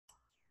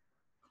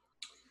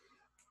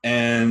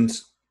And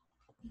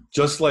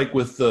just like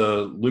with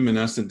the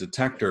luminescent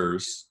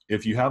detectors,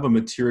 if you have a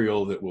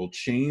material that will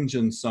change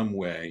in some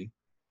way,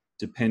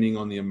 depending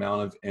on the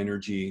amount of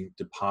energy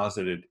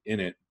deposited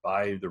in it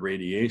by the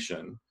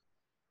radiation,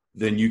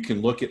 then you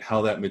can look at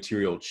how that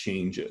material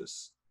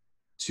changes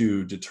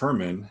to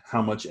determine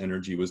how much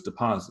energy was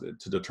deposited,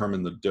 to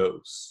determine the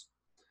dose.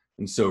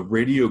 And so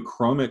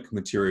radiochromic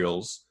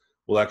materials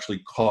will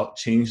actually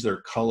change their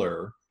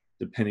color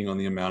depending on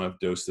the amount of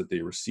dose that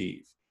they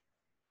receive.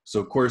 So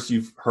of course,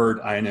 you've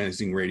heard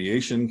ionizing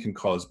radiation can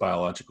cause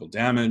biological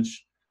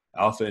damage,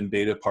 alpha and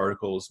beta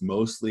particles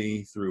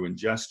mostly through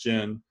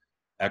ingestion,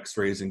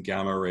 X-rays and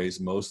gamma rays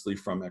mostly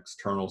from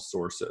external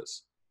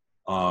sources.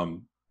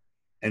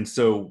 And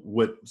so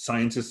what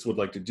scientists would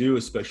like to do,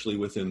 especially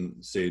within,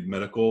 say,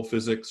 medical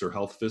physics or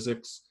health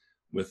physics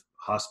with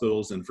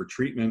hospitals and for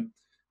treatment,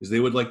 is they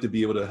would like to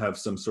be able to have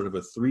some sort of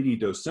a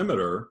 3D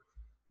dosimeter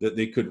that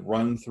they could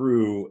run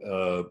through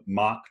a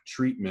mock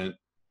treatment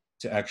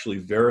to actually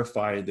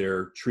verify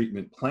their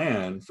treatment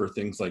plan for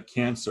things like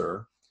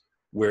cancer,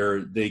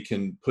 where they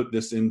can put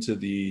this into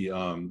the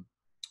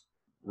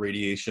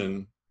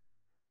radiation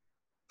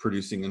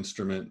producing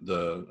instrument,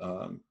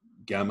 the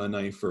gamma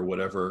knife or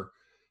whatever,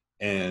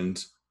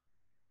 and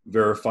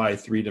verify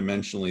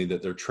three-dimensionally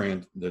that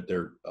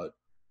their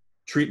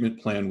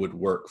treatment plan would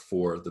work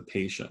for the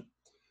patient.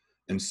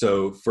 And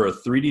so for a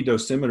 3D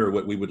dosimeter,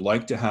 what we would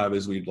like to have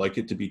is we'd like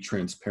it to be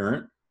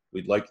transparent.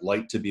 We'd like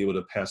light to be able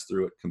to pass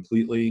through it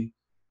completely.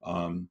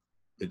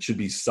 It should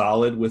be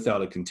solid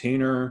without a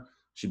container,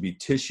 should be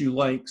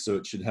tissue-like, so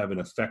it should have an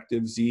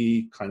effective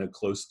Z kind of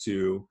close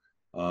to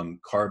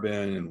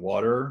carbon and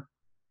water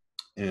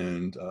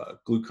and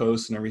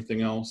glucose and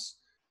everything else.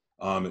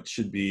 It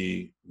should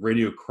be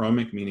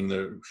radiochromic, meaning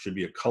there should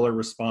be a color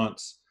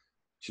response,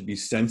 should be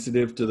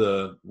sensitive to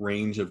the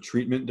range of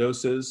treatment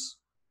doses,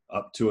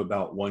 up to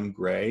about 1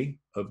 gray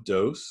of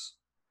dose.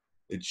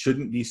 It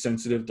shouldn't be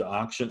sensitive to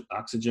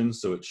oxygen,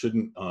 so it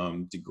shouldn't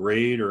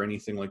degrade or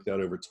anything like that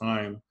over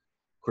time.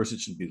 Of course, it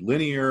should be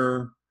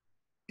linear,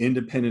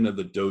 independent of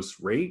the dose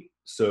rate.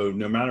 So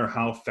no matter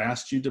how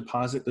fast you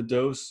deposit the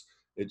dose,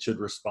 it should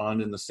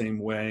respond in the same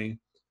way.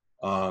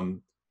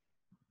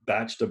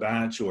 Batch to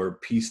batch or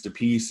piece to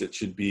piece, it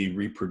should be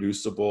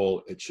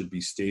reproducible, it should be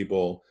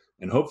stable,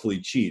 and hopefully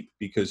cheap,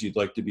 because you'd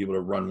like to be able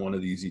to run one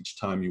of these each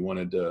time you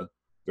wanted to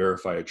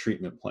verify a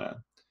treatment plan.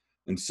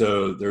 And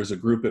so there's a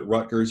group at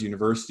Rutgers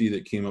University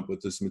that came up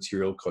with this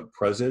material called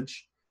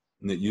Presage,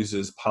 and it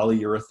uses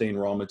polyurethane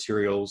raw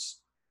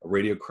materials, a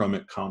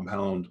radiochromic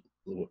compound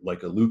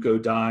like a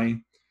leuco dye,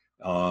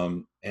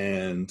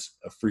 and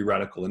a free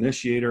radical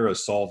initiator, a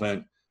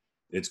solvent.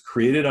 It's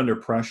created under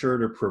pressure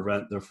to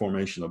prevent the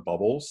formation of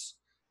bubbles.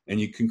 And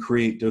you can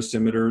create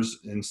dosimeters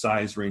in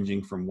size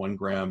ranging from 1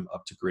 gram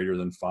up to greater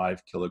than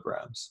 5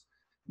 kilograms.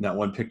 And that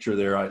one picture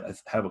there, I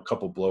have a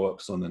couple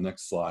blow-ups on the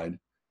next slide,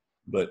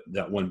 but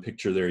that one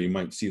picture there, you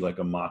might see like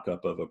a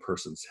mock-up of a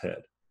person's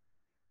head,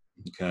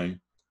 okay?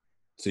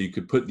 So you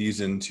could put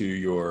these into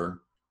your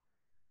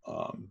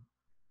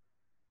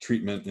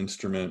treatment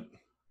instrument.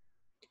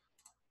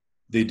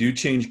 They do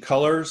change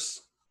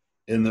colors.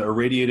 In the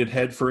irradiated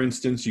head, for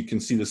instance, you can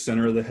see the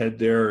center of the head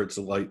there. It's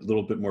a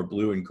little bit more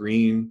blue and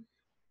green.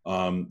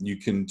 You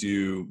can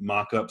do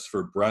mock-ups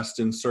for breast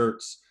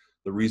inserts.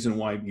 The reason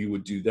why you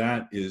would do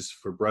that is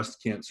for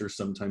breast cancer,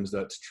 sometimes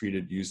that's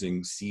treated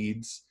using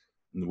seeds,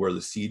 where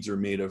the seeds are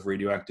made of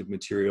radioactive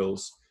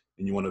materials,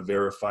 and you want to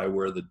verify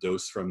where the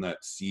dose from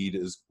that seed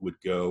would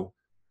go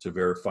to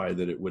verify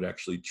that it would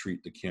actually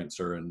treat the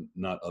cancer and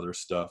not other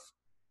stuff.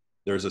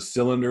 There's a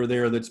cylinder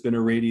there that's been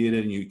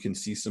irradiated, and you can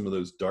see some of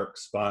those dark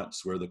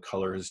spots where the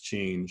color has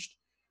changed.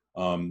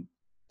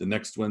 The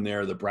next one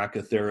there, the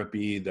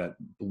brachytherapy, that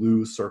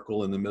blue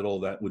circle in the middle,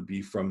 that would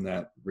be from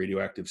that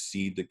radioactive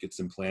seed that gets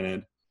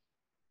implanted.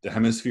 The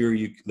hemisphere,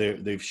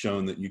 they've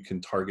shown that you can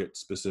target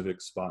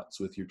specific spots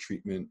with your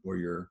treatment or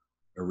your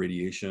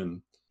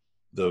irradiation.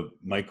 The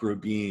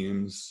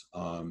microbeams,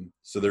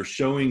 so they're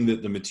showing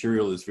that the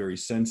material is very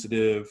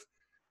sensitive,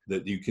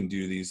 that you can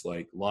do these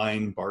like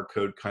line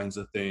barcode kinds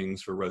of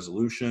things for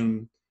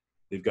resolution.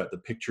 They've got the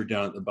picture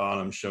down at the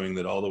bottom showing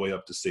that all the way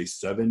up to say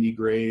 70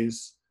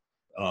 grays.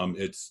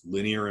 It's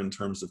linear in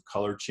terms of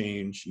color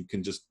change. You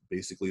can just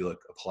basically like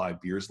apply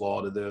Beer's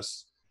law to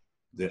this.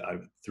 That I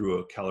threw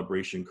a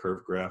calibration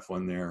curve graph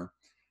on there.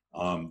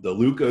 The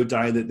leuco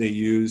dye that they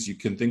use, you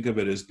can think of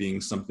it as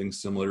being something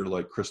similar to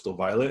like crystal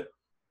violet.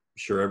 I'm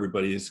sure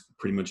everybody's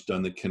pretty much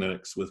done the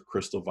kinetics with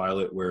crystal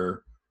violet,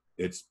 where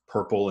it's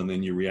purple and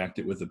then you react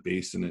it with a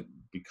base and it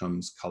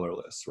becomes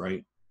colorless,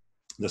 right?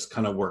 This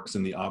kind of works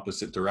in the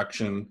opposite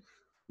direction,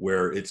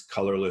 where it's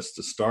colorless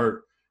to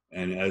start,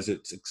 and as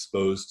it's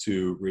exposed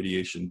to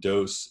radiation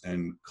dose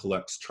and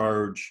collects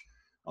charge,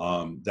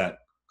 that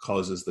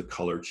causes the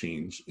color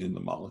change in the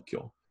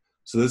molecule.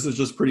 So this is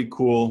just pretty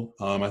cool.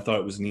 I thought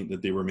it was neat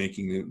that they were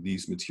making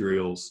these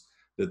materials,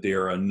 that they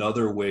are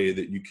another way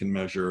that you can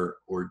measure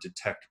or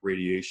detect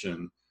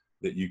radiation,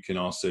 that you can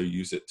also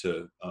use it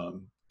to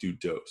do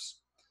dose.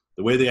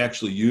 The way they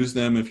actually use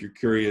them, if you're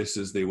curious,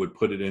 is they would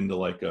put it into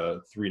like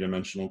a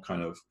 3-dimensional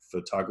kind of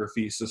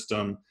photography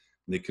system.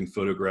 They can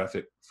photograph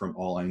it from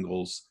all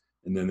angles,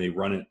 and then they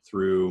run it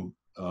through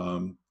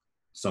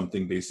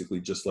something basically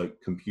just like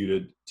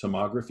computed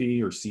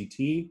tomography or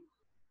CT,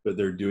 but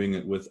they're doing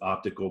it with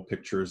optical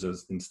pictures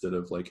as instead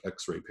of like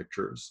X-ray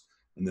pictures.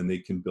 And then they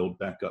can build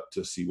back up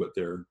to see what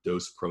their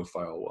dose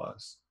profile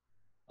was.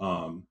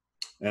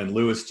 And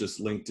Lewis just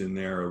linked in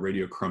there a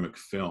radiochromic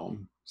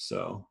film.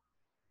 So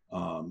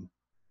the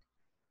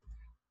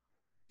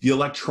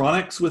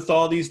electronics with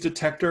all these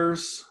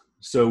detectors.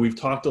 So we've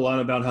talked a lot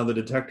about how the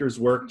detectors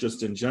work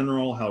just in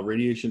general, how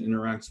radiation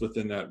interacts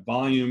within that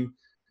volume.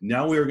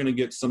 Now we are going to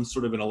get some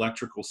sort of an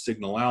electrical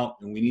signal out,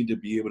 and we need to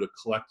be able to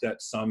collect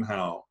that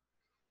somehow.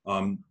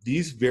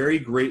 These vary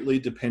greatly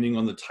depending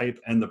on the type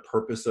and the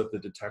purpose of the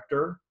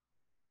detector.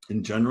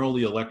 In general,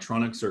 the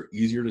electronics are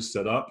easier to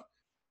set up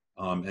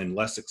and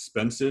less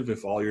expensive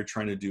if all you're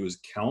trying to do is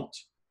count.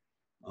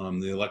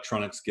 The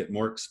electronics get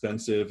more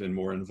expensive and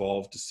more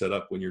involved to set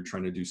up when you're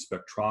trying to do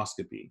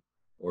spectroscopy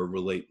or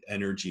relate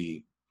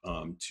energy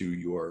to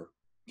your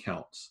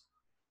counts.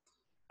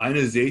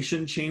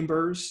 Ionization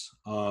chambers,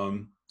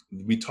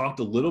 we talked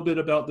a little bit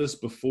about this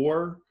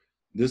before.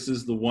 This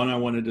is the one I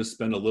wanted to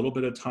spend a little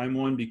bit of time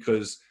on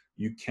because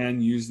you can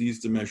use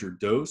these to measure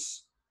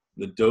dose.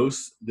 The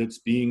dose that's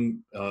being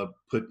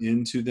put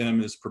into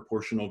them is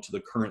proportional to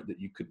the current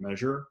that you could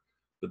measure,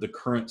 but the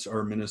currents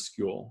are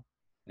minuscule.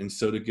 And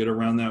so to get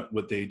around that,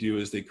 what they do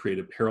is they create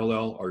a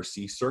parallel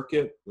RC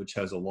circuit, which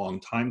has a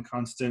long time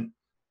constant.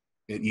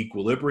 At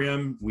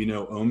equilibrium, we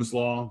know Ohm's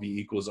law, V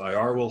equals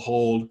IR will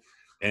hold,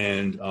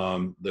 and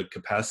the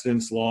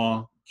capacitance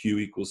law, Q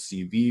equals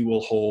CV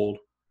will hold.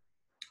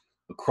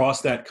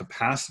 Across that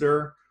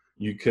capacitor,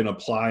 you can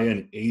apply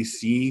an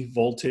AC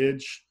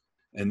voltage,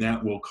 and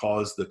that will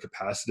cause the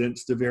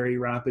capacitance to vary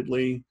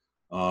rapidly.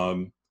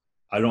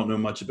 I don't know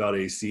much about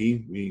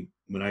AC.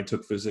 When I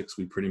took physics,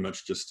 we pretty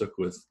much just stuck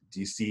with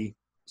DC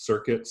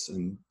circuits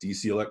and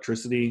DC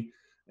electricity.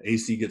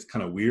 AC gets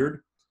kind of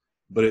weird,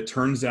 but it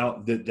turns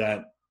out that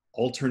that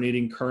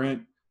alternating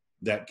current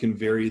that can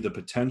vary the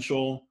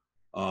potential,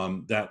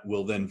 that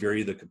will then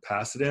vary the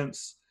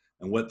capacitance.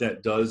 And what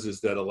that does is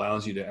that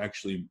allows you to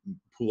actually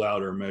pull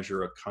out or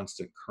measure a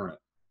constant current.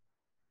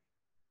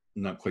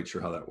 I'm not quite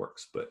sure how that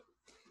works, but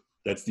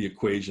that's the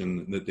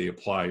equation that they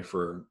apply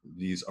for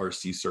these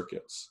RC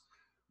circuits.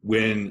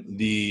 When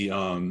the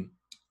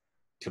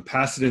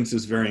capacitance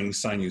is varying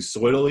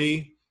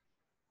sinusoidally,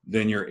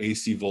 then your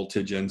AC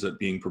voltage ends up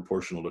being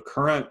proportional to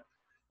current,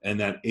 and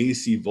that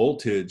AC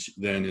voltage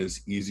then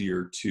is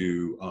easier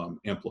to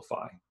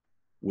amplify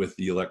with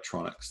the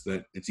electronics.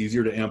 That it's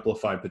easier to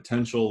amplify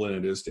potential than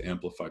it is to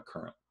amplify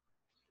current.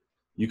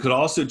 You could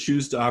also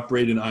choose to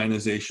operate an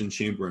ionization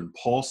chamber in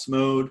pulse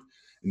mode,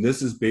 and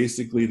this is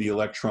basically the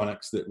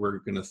electronics that we're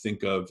going to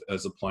think of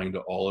as applying to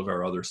all of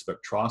our other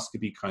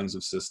spectroscopy kinds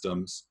of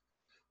systems.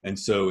 And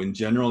so in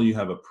general, you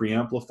have a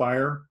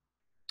preamplifier,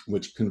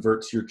 which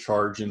converts your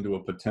charge into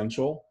a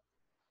potential.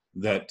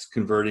 That's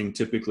converting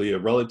typically a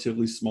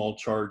relatively small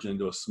charge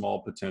into a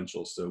small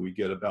potential. So we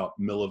get about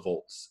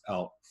millivolts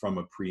out from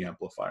a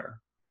preamplifier.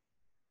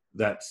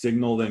 That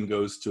signal then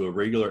goes to a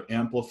regular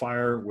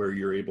amplifier where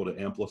you're able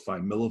to amplify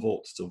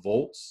millivolts to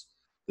volts.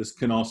 This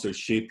can also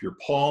shape your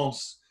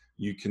pulse.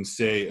 You can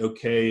say,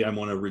 okay, I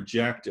want to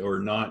reject or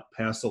not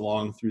pass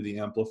along through the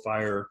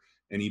amplifier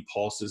any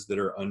pulses that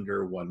are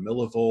under 1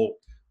 millivolt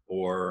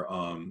or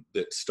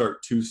that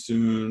start too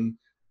soon.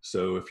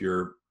 So if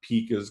your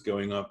peak is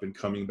going up and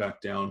coming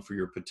back down for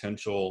your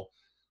potential,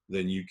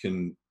 then you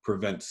can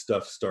prevent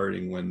stuff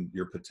starting when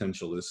your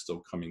potential is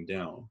still coming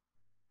down.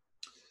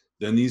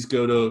 Then these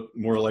go to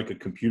more like a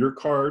computer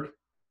card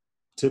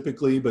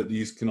typically, but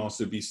these can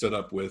also be set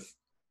up with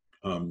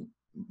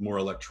more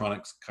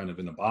electronics kind of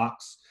in a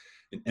box.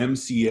 An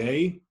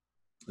MCA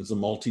is a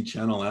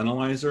multi-channel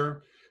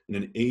analyzer, and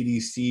an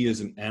ADC is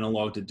an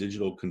analog to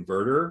digital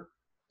converter.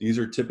 These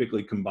are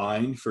typically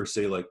combined for,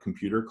 say, like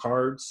computer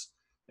cards,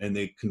 and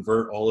they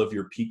convert all of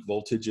your peak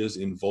voltages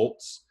in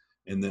volts,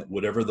 and that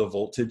whatever the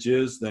voltage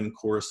is then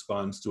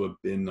corresponds to a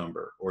bin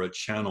number or a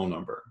channel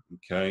number,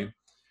 okay?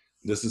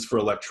 This is for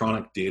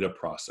electronic data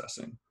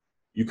processing.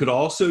 You could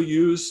also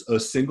use a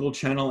single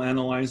channel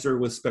analyzer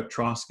with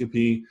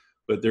spectroscopy,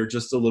 but they're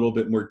just a little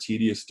bit more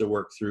tedious to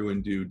work through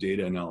and do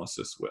data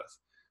analysis with.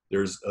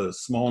 There's a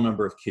small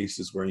number of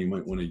cases where you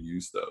might want to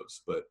use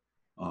those, but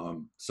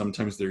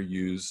sometimes they're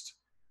used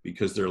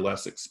because they're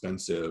less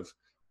expensive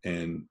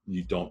and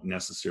you don't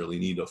necessarily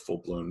need a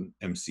full-blown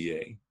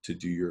MCA to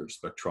do your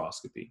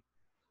spectroscopy.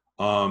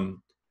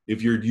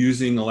 If you're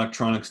using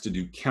electronics to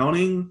do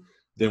counting,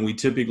 then we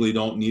typically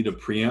don't need a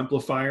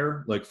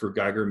preamplifier. Like for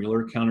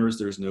Geiger-Müller counters,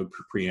 there's no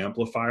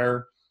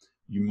preamplifier.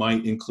 You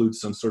might include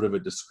some sort of a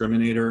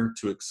discriminator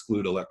to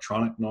exclude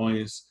electronic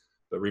noise.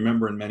 But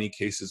remember, in many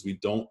cases, we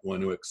don't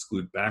want to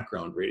exclude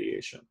background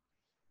radiation.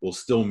 We'll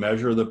still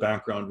measure the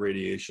background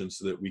radiation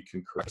so that we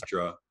can correct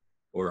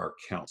or our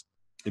count.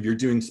 If you're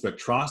doing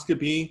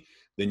spectroscopy,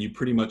 then you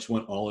pretty much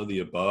want all of the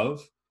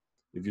above.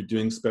 If you're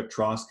doing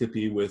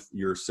spectroscopy with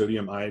your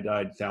sodium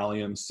iodide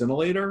thallium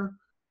scintillator,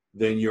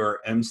 then your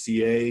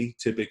MCA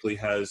typically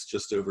has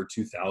just over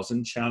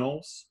 2,000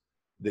 channels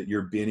that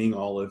you're binning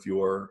all of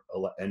your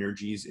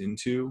energies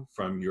into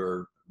from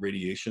your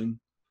radiation.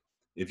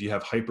 If you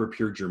have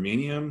hyperpure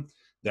germanium,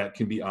 that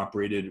can be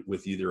operated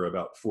with either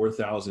about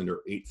 4,000 or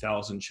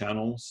 8,000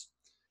 channels.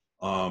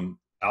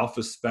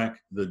 Alpha spec,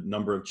 the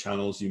number of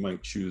channels you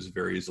might choose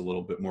varies a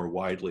little bit more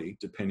widely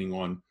depending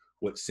on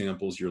what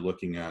samples you're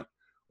looking at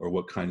or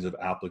what kinds of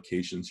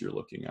applications you're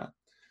looking at.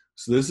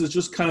 So this is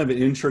just kind of an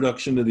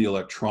introduction to the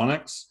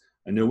electronics.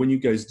 I know when you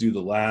guys do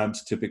the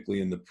labs,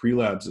 typically in the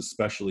pre-labs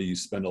especially, you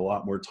spend a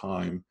lot more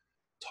time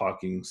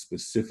talking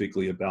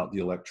specifically about the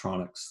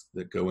electronics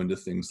that go into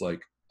things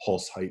like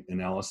pulse height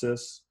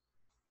analysis.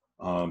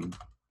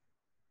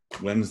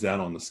 When's that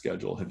on the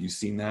schedule? Have you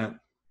seen that?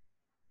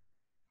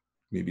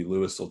 Maybe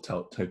Lewis will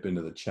type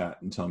into the chat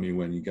and tell me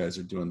when you guys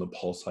are doing the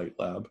pulse height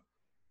lab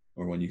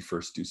or when you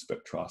first do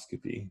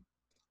spectroscopy.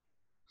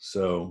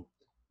 So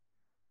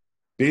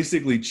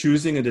basically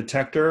choosing a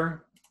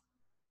detector,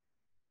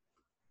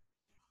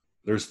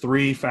 there's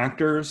 3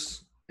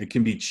 factors. It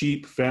can be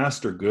cheap,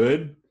 fast, or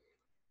good,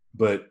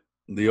 but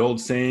the old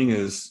saying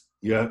is,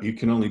 yeah, you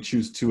can only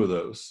choose 2 of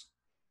those.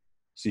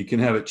 So you can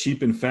have it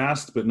cheap and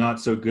fast, but not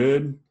so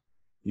good.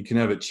 You can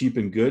have it cheap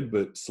and good,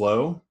 but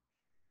slow,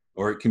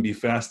 or it can be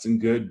fast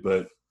and good,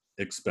 but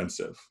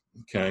expensive,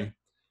 okay?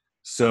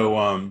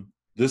 So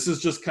this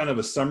is just kind of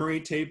a summary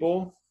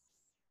table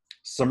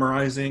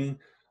summarizing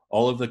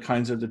all of the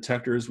kinds of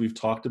detectors we've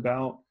talked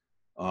about.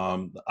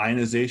 The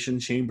ionization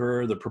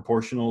chamber, the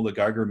proportional, the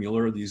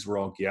Geiger-Müller, these were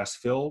all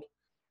gas-filled.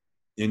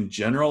 In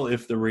general,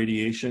 if the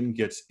radiation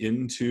gets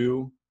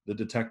into the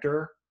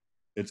detector,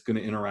 it's going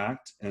to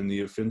interact, and the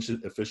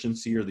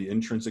efficiency or the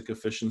intrinsic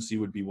efficiency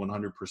would be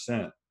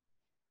 100%.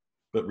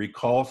 But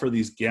recall, for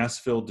these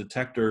gas-filled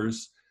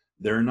detectors,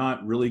 they're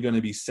not really going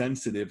to be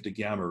sensitive to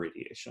gamma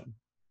radiation.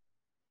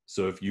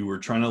 So if you were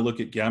trying to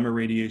look at gamma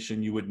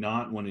radiation, you would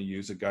not want to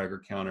use a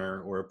Geiger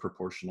counter or a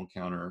proportional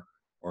counter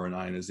or an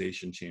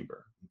ionization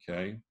chamber,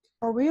 okay?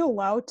 Are we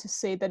allowed to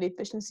say that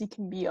efficiency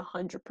can be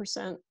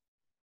 100%?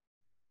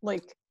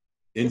 Like,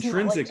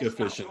 intrinsic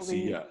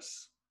efficiency,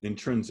 yes.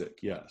 Intrinsic,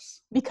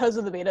 yes. Because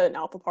of the beta and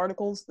alpha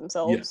particles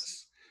themselves?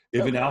 Yes.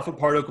 If an alpha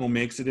particle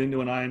makes it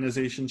into an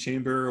ionization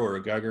chamber or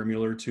a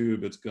Geiger-Müller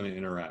tube, it's going to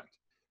interact.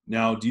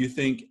 Now, do you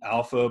think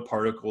alpha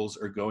particles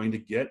are going to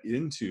get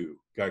into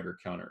Geiger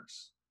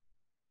counters?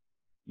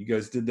 You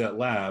guys did that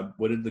lab.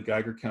 What did the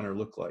Geiger counter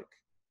look like?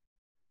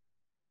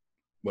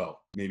 Well,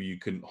 maybe you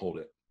couldn't hold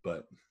it,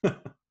 but...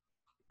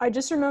 I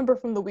just remember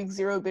from the week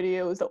 0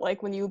 videos that,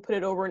 like, when you put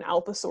it over an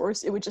alpha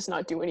source, it would just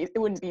not do anything. It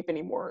wouldn't beep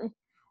anymore.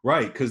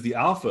 Right, because the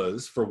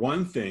alphas, for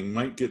one thing,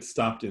 might get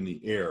stopped in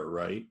the air,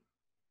 right?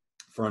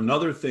 For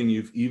another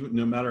thing,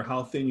 no matter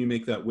how thin you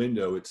make that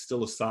window, it's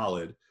still a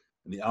solid,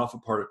 and the alpha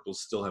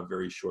particles still have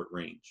very short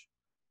range,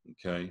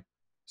 okay?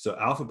 So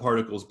alpha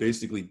particles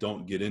basically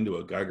don't get into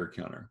a Geiger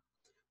counter.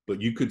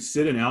 But you could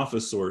sit an alpha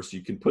source,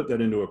 you can put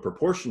that into a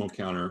proportional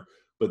counter,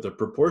 but the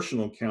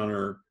proportional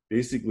counter,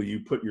 basically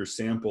you put your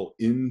sample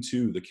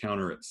into the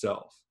counter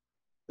itself.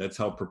 That's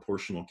how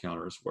proportional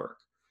counters work.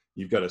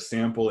 You've got a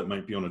sample, it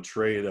might be on a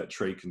tray, that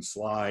tray can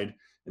slide,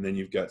 and then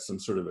you've got some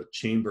sort of a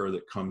chamber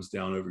that comes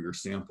down over your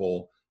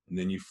sample, and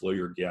then you flow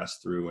your gas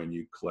through and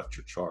you collect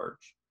your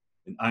charge.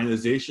 An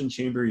ionization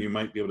chamber, you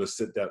might be able to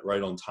sit that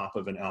right on top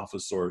of an alpha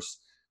source,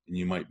 and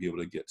you might be able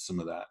to get some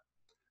of that.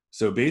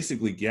 So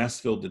basically,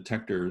 gas-filled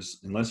detectors,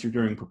 unless you're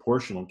doing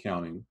proportional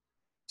counting,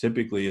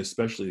 typically,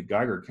 especially the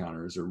Geiger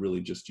counters, are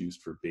really just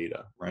used for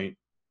beta, right?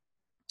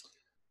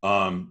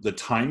 The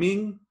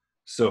timing,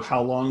 so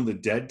how long the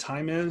dead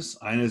time is,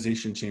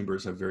 ionization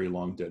chambers have very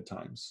long dead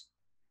times.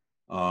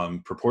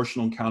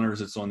 Proportional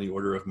counters, it's on the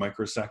order of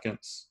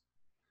microseconds.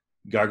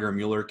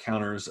 Geiger-Müller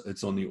counters,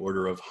 it's on the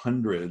order of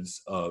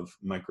hundreds of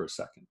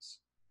microseconds.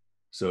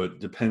 So it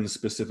depends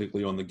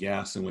specifically on the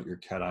gas and what your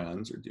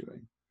cations are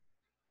doing.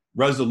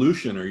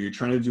 Resolution, are you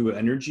trying to do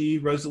energy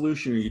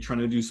resolution? Are you trying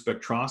to do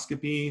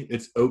spectroscopy?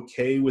 It's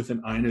okay with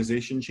an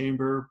ionization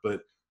chamber,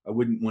 but I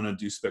wouldn't want to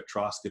do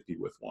spectroscopy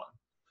with one.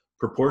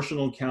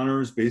 Proportional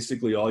counters,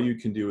 basically all you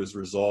can do is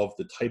resolve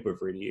the type of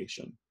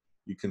radiation.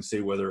 You can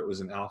say whether it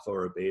was an alpha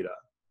or a beta.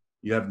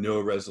 You have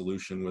no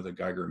resolution with a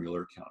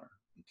Geiger-Müller counter,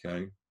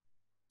 okay?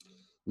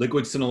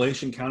 Liquid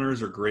scintillation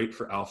counters are great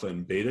for alpha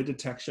and beta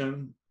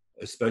detection,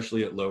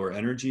 especially at lower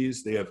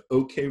energies. They have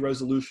okay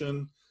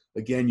resolution.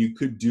 Again, you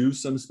could do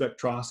some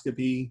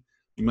spectroscopy.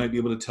 You might be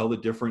able to tell the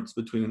difference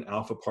between an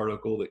alpha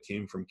particle that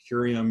came from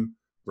curium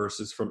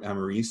versus from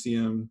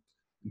americium,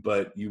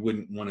 but you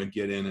wouldn't want to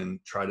get in and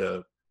try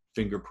to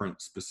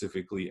fingerprint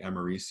specifically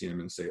americium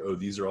and say, oh,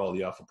 these are all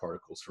the alpha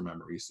particles from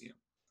americium.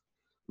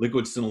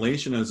 Liquid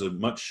scintillation has a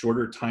much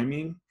shorter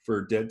timing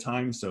for dead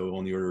time, so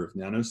on the order of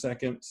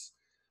nanoseconds.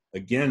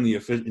 Again, the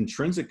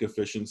intrinsic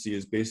efficiency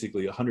is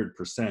basically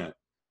 100%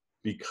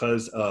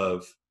 because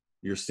of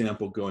your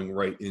sample going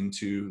right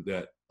into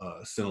that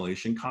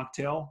scintillation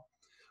cocktail.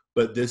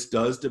 but this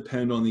does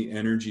depend on the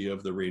energy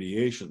of the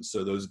radiation.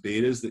 So those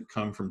betas that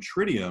come from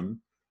tritium,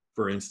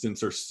 for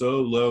instance, are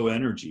so low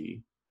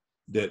energy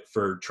that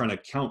for trying to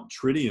count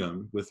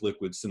tritium with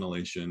liquid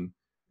scintillation,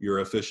 your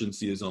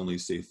efficiency is only,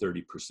 say,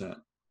 30%,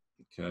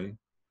 okay?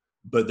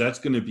 But that's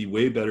going to be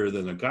way better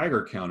than a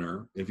Geiger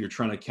counter. If you're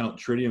trying to count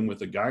tritium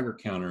with a Geiger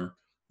counter,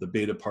 the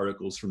beta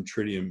particles from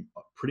tritium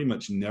pretty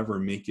much never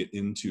make it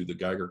into the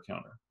Geiger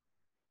counter.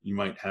 You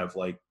might have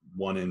like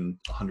 1 in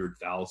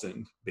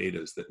 100,000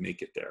 betas that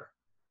make it there.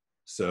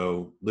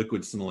 So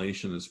liquid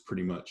scintillation is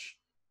pretty much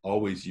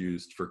always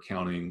used for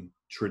counting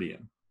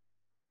tritium.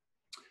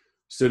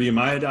 Sodium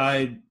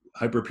iodide,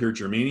 hyperpure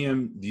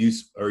germanium,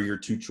 these are your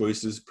two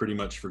choices pretty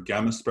much for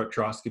gamma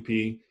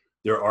spectroscopy.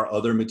 There are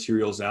other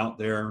materials out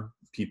there.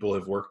 People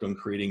have worked on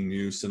creating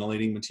new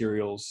scintillating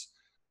materials.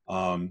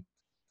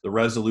 The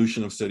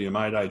resolution of sodium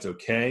iodide is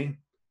okay.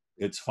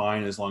 It's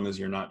fine as long as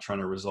you're not trying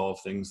to resolve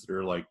things that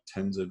are like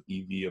tens of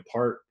EV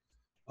apart.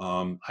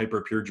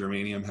 Hyperpure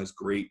germanium has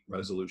great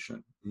resolution.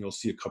 And you'll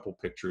see a couple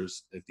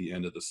pictures at the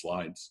end of the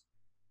slides.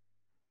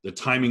 The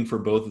timing for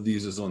both of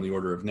these is on the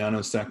order of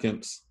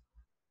nanoseconds.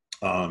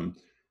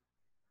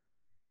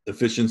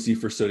 Efficiency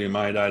for sodium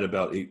iodide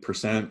about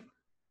 8%.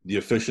 The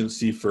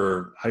efficiency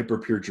for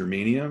hyperpure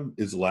germanium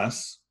is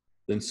less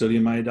than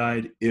sodium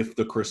iodide if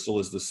the crystal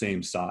is the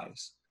same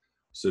size.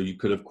 So you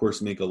could, of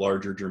course, make a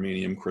larger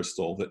germanium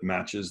crystal that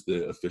matches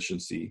the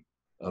efficiency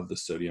of the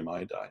sodium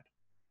iodide.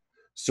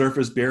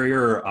 Surface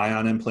barrier or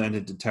ion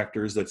implanted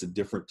detectors, that's a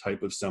different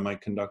type of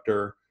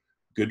semiconductor,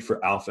 good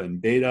for alpha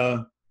and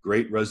beta,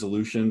 great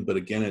resolution, but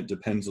again, it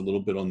depends a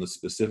little bit on the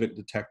specific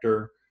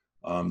detector.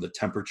 The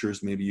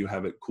temperatures, maybe you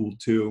have it cooled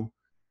to.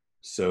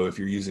 So if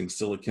you're using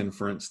silicon,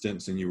 for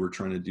instance, and you were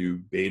trying to do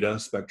beta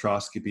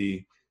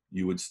spectroscopy,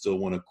 you would still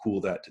want to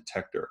cool that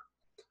detector.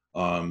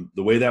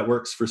 The way that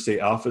works for, say,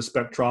 alpha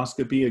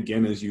spectroscopy,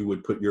 again, is you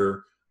would put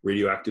your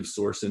radioactive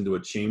source into a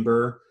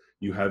chamber.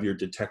 You have your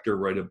detector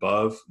right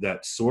above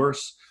that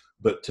source,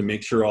 but to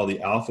make sure all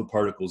the alpha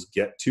particles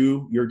get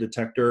to your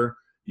detector,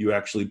 you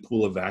actually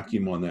pull a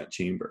vacuum on that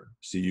chamber.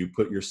 So you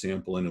put your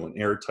sample into an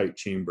airtight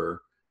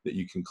chamber that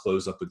you can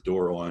close up a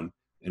door on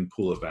and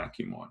pull a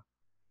vacuum on.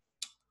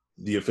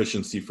 The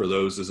efficiency for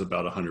those is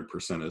about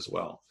 100% as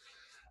well.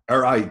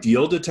 Our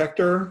ideal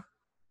detector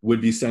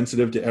would be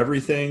sensitive to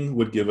everything,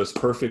 would give us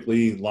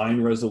perfectly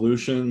line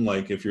resolution.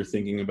 Like if you're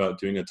thinking about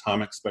doing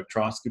atomic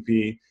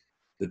spectroscopy,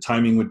 the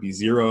timing would be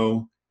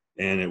 0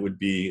 and it would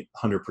be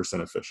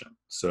 100% efficient.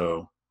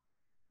 So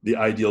the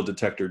ideal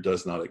detector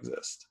does not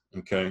exist,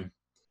 okay?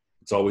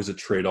 It's always a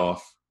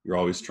trade-off. You're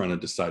always trying to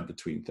decide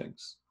between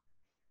things.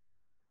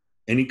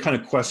 Any kind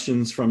of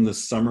questions from the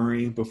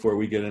summary before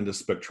we get into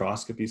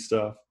spectroscopy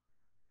stuff?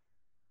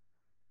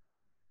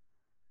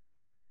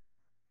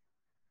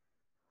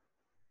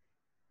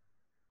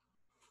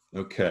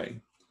 Okay,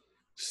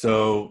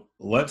 so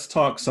let's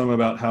talk some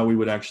about how we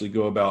would actually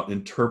go about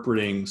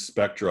interpreting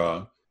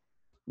spectra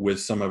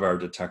with some of our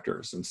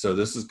detectors. And so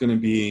this is going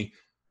to be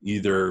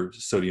either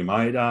sodium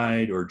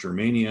iodide or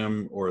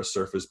germanium or a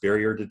surface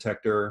barrier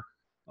detector.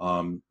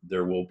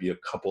 There will be a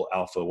couple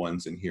alpha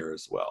ones in here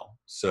as well.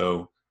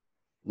 So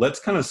let's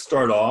kind of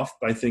start off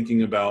by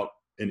thinking about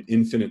an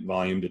infinite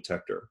volume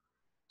detector.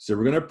 So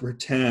we're going to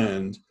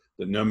pretend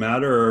that no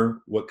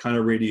matter what kind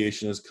of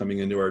radiation is coming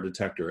into our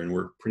detector, and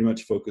we're pretty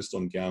much focused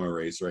on gamma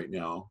rays right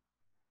now,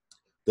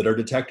 that our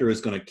detector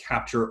is going to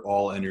capture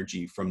all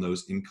energy from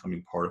those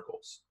incoming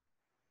particles.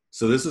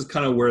 So this is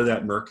kind of where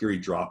that mercury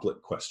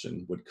droplet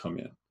question would come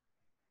in.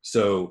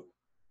 So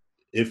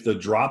if the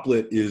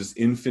droplet is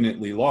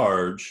infinitely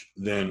large,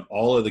 then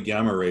all of the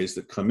gamma rays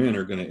that come in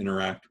are going to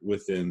interact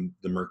within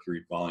the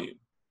mercury volume.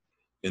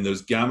 And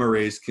those gamma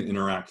rays can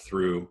interact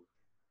through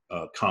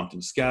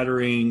Compton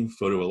scattering,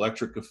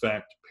 photoelectric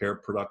effect, pair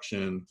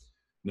production.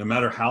 No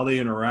matter how they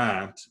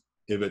interact,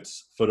 if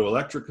it's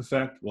photoelectric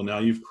effect, well, now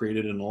you've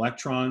created an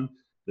electron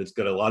that's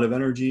got a lot of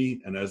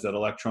energy, and as that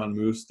electron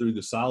moves through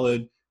the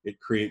solid, it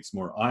creates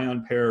more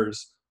ion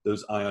pairs.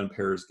 Those ion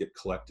pairs get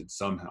collected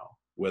somehow,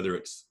 whether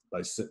it's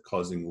by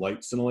causing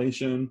light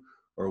scintillation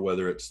or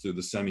whether it's through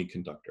the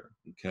semiconductor,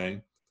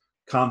 okay?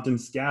 Compton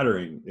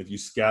scattering, if you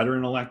scatter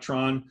an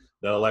electron,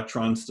 that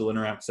electron still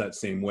interacts that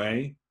same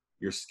way.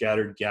 Your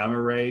scattered gamma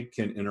ray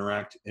can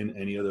interact in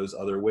any of those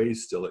other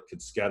ways still. It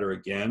could scatter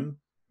again,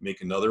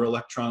 make another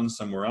electron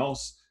somewhere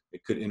else.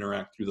 It could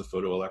interact through the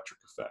photoelectric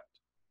effect.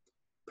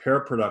 Pair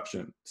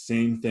production,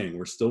 same thing.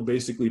 We're still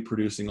basically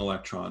producing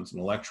electrons, an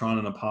electron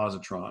and a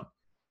positron.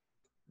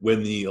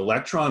 When the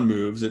electron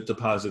moves, it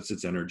deposits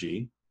its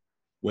energy.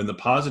 When the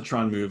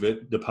positron moves,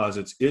 it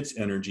deposits its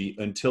energy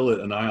until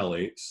it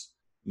annihilates,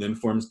 and then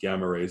forms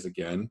gamma rays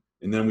again,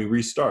 and then we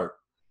restart.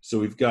 So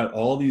we've got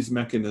all these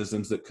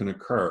mechanisms that can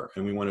occur,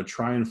 and we want to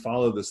try and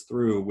follow this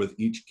through with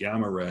each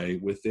gamma ray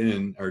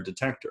within our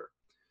detector.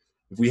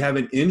 If we have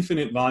an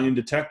infinite volume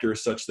detector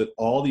such that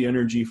all the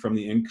energy from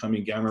the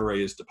incoming gamma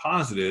ray is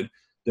deposited,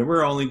 then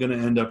we're only going to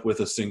end up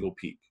with a single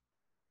peak.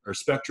 Our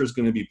spectra is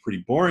going to be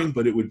pretty boring,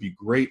 but it would be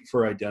great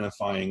for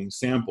identifying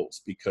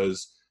samples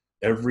because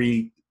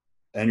every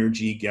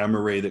energy gamma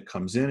ray that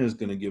comes in is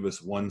going to give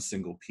us one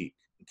single peak,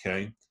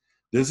 okay?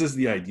 This is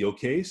the ideal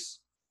case.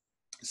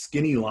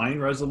 Skinny line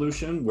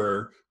resolution,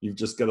 where you've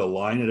just got a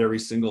line at every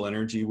single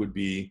energy, would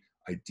be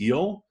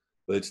ideal,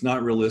 but it's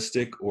not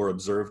realistic or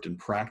observed in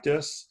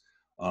practice.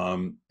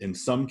 In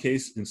some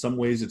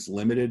ways, it's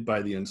limited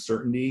by the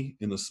uncertainty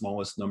in the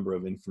smallest number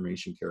of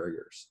information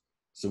carriers.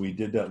 So we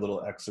did that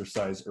little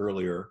exercise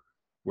earlier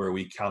where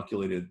we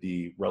calculated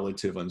the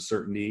relative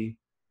uncertainty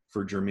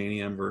for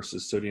germanium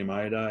versus sodium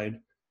iodide,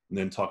 and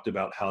then talked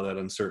about how that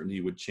uncertainty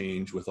would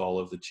change with all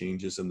of the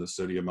changes in the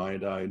sodium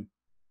iodide.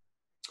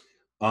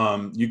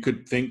 You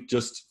could think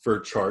just for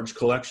charge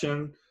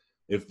collection,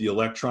 if the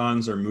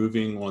electrons are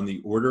moving on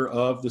the order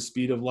of the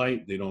speed of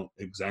light, they don't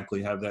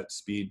exactly have that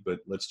speed, but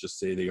let's just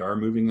say they are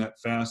moving that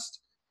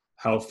fast.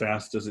 How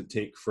fast does it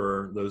take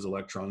for those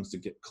electrons to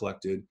get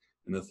collected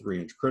in a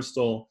 3-inch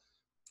crystal?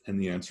 And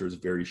the answer is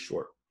very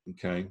short,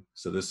 okay?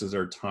 So this is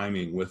our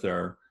timing with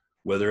our,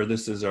 whether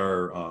this is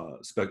our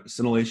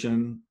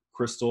scintillation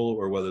crystal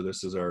or whether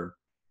this is our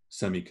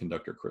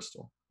semiconductor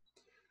crystal.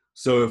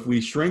 So if we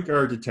shrink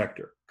our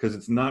detector, because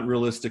it's not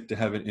realistic to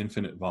have an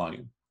infinite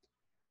volume,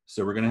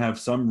 so we're going to have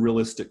some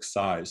realistic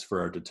size for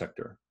our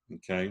detector,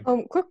 okay?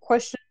 Quick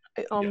question,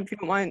 Yeah. if you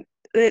don't mind.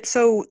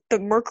 So the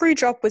mercury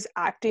drop was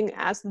acting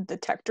as the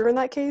detector in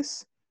that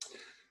case?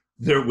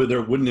 There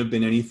wouldn't have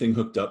been anything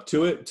hooked up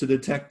to it to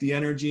detect the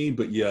energy,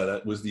 but yeah,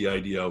 that was the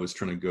idea I was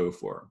trying to go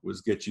for,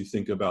 was get you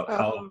think about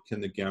how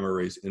can the gamma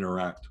rays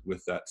interact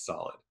with that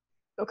solid.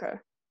 Okay.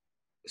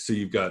 So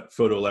you've got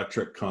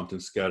photoelectric, Compton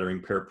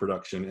scattering, pair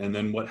production, and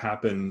then what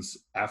happens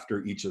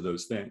after each of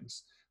those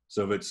things.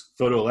 So if it's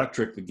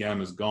photoelectric, the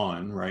gamma is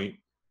gone, right?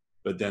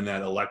 But then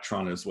that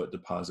electron is what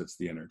deposits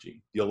the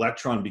energy. The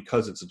electron,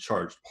 because it's a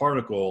charged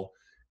particle,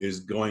 is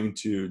going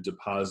to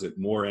deposit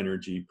more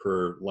energy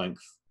per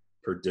length,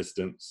 per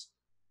distance,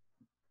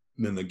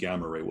 than the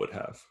gamma ray would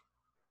have,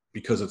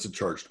 because it's a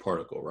charged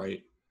particle,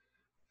 right?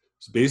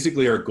 So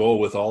basically our goal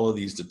with all of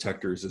these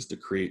detectors is to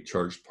create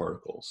charged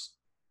particles.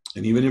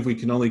 And even if we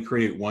can only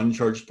create one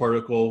charged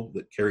particle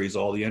that carries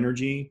all the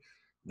energy,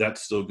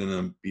 that's still going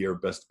to be our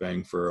best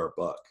bang for our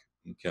buck,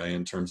 okay,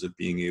 in terms of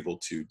being able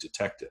to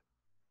detect it.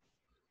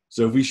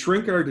 So if we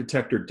shrink our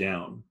detector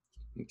down,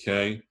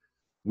 okay,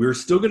 we're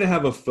still going to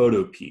have a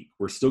photo peak.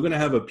 We're still going to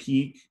have a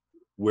peak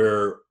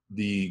where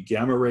the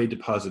gamma ray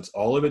deposits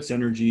all of its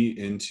energy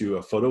into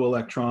a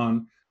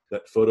photoelectron.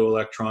 That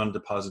photoelectron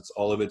deposits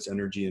all of its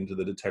energy into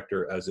the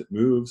detector as it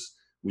moves.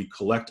 We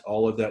collect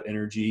all of that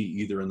energy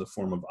either in the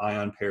form of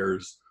ion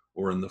pairs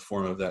or in the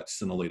form of that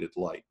scintillated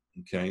light,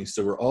 okay?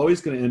 So we're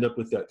always going to end up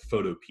with that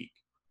photo peak,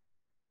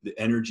 the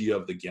energy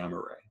of the gamma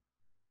ray.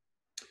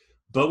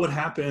 But what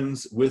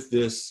happens with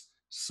this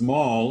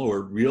small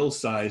or real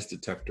size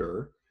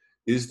detector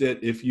is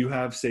that if you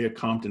have, say, a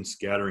Compton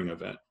scattering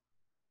event,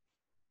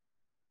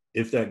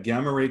 if that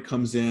gamma ray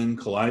comes in,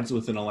 collides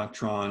with an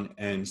electron,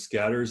 and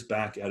scatters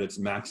back at its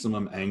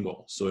maximum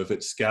angle, so if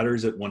it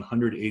scatters at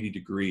 180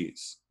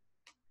 degrees,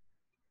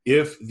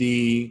 if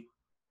the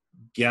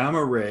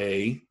gamma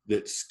ray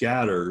that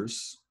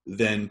scatters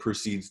then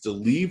proceeds to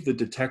leave the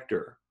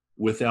detector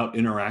without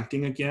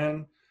interacting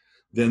again,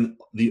 then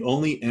the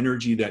only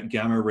energy that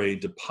gamma ray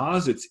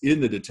deposits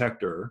in the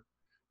detector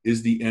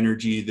is the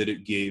energy that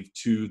it gave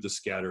to the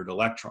scattered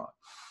electron.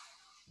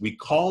 We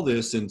call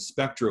this in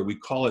spectra, we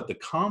call it the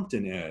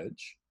Compton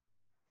edge,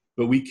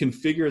 but we can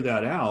figure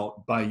that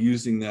out by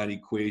using that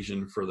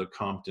equation for the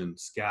Compton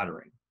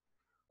scattering,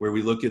 where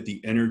we look at the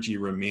energy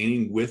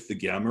remaining with the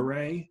gamma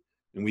ray,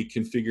 and we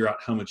can figure out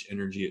how much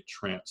energy it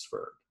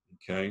transferred,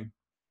 okay?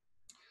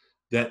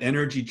 That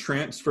energy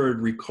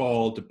transferred,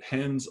 recall,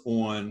 depends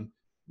on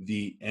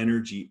the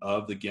energy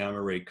of the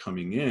gamma ray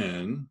coming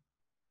in,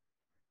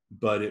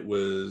 but it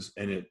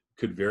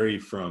could vary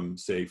from,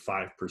 say,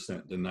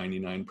 5% to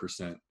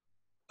 99%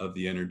 of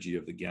the energy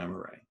of the gamma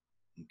ray,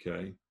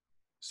 okay?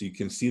 So you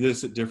can see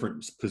this at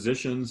different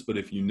positions, but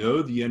if you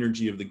know the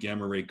energy of the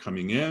gamma ray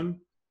coming in,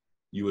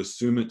 you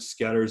assume it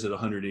scatters at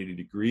 180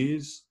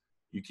 degrees,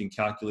 you can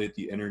calculate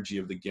the energy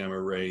of the gamma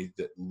ray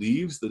that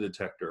leaves the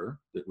detector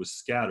that was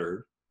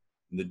scattered,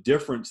 and the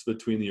difference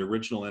between the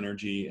original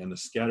energy and the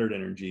scattered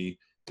energy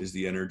is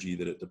the energy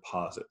that it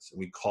deposits. And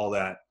we call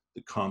that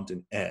the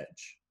Compton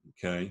edge,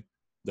 okay?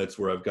 That's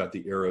where I've got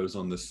the arrows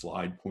on this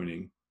slide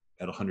pointing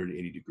at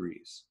 180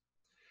 degrees.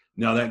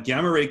 Now that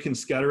gamma ray can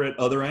scatter at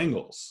other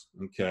angles,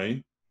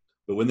 okay?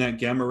 But when that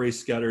gamma ray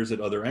scatters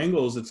at other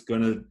angles, it's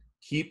going to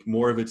keep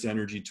more of its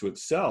energy to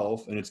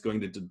itself, and it's going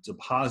to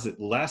deposit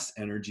less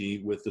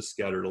energy with the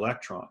scattered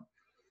electron.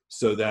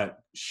 So that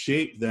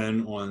shape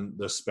then on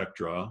the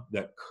spectra,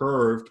 that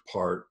curved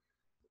part,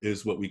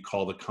 is what we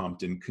call the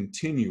Compton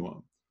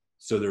continuum.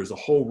 So there's a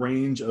whole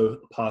range of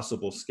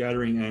possible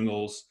scattering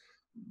angles.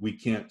 We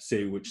can't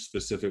say which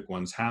specific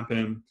ones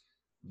happen.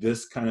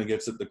 This kind of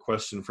gets at the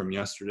question from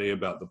yesterday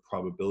about the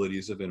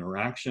probabilities of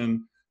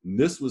interaction. And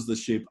this was the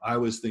shape I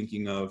was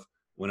thinking of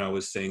when I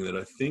was saying that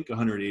I think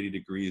 180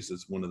 degrees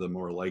is one of the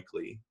more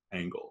likely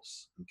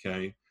angles,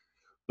 okay?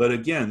 But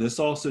again, this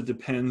also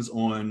depends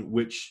on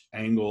which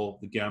angle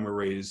the gamma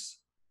rays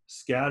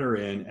scatter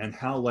in and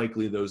how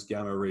likely those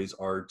gamma rays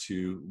are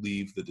to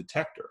leave the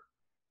detector.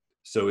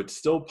 So it's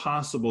still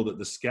possible that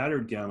the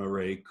scattered gamma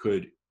ray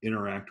could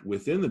interact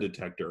within the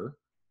detector.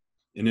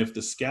 And if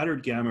the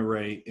scattered gamma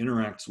ray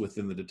interacts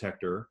within the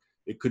detector,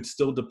 it could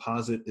still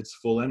deposit its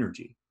full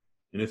energy.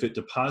 And if it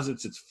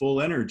deposits its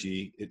full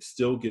energy, it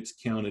still gets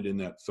counted in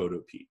that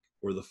photo peak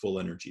or the full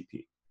energy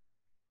peak.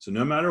 So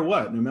no matter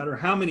what, no matter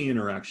how many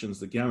interactions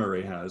the gamma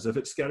ray has, if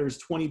it scatters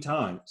 20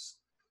 times,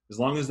 as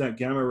long as that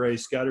gamma ray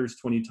scatters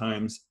 20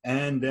 times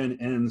and then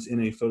ends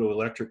in a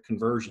photoelectric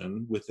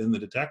conversion within the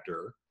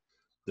detector,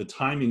 the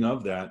timing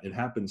of that, it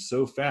happens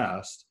so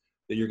fast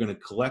that you're going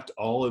to collect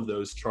all of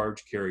those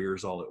charge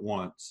carriers all at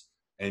once,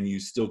 and you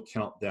still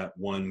count that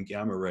one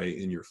gamma ray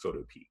in your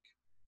photo peak.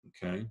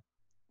 Okay.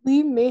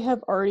 We may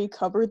have already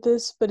covered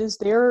this, but is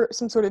there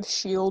some sort of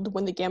shield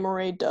when the gamma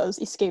ray does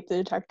escape the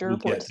detector We'll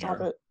for it get to stop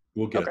there. it?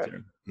 We'll get Okay,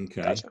 there.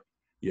 Okay. gotcha.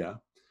 Yeah.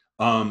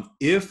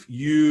 If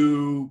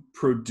you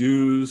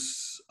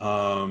produce,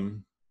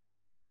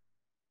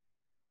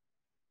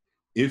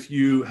 if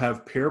you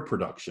have pair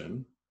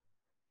production,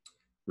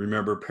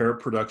 remember pair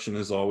production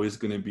is always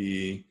going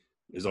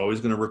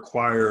to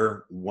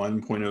require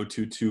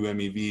 1.022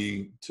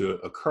 MeV to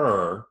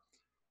occur.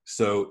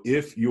 So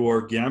if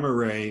your gamma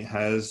ray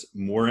has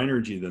more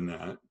energy than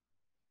that,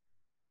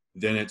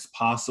 then it's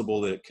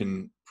possible that it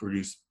can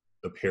produce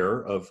a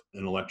pair of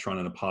an electron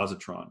and a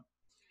positron.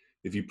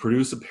 If you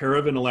produce a pair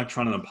of an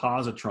electron and a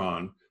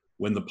positron,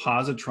 when the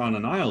positron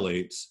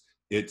annihilates,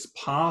 it's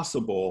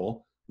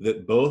possible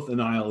that both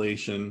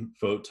annihilation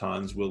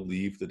photons will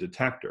leave the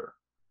detector.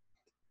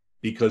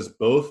 Because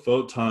both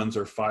photons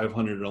are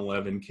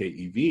 511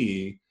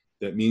 keV,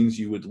 that means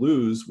you would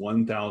lose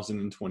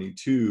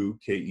 1022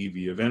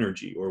 keV of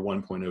energy, or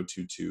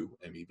 1.022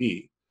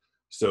 MeV.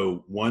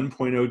 So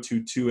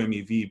 1.022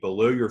 MeV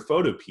below your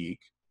photo peak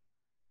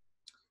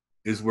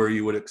is where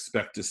you would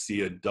expect to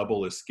see a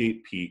double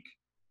escape peak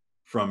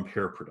from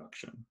pair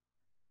production.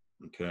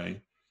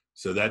 Okay,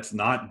 so that's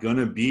not going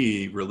to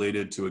be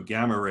related to a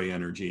gamma ray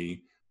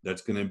energy.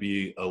 That's going to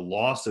be a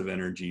loss of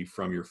energy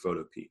from your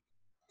photo peak.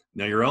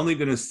 Now you're only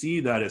going to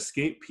see that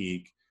escape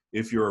peak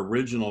if your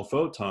original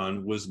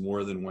photon was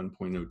more than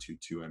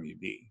 1.022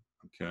 MeV.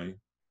 Okay,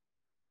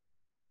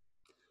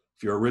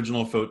 if your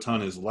original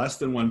photon is less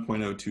than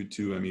 1.022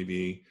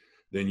 MeV,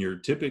 then you're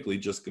typically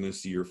just going to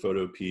see your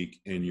photo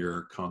peak and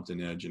your Compton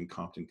edge and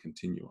Compton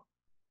continuum.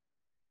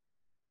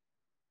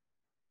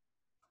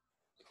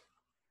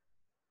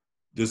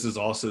 This is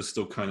also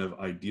still kind of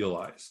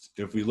idealized.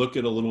 If we look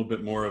at a little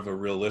bit more of a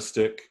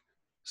realistic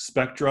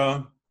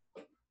spectra,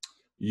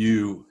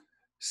 you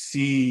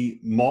see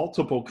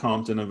multiple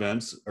Compton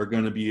events are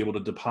going to be able to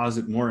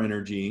deposit more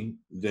energy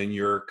than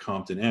your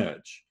Compton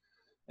edge.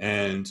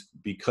 And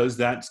because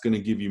that's going to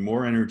give you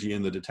more energy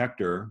in the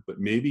detector, but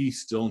maybe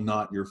still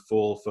not your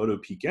full photo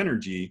peak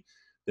energy,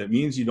 that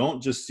means you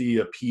don't just see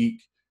a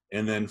peak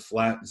and then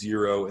flat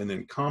zero and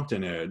then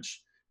Compton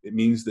edge. It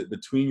means that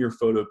between your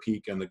photo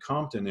peak and the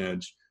Compton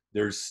edge,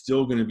 there's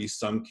still going to be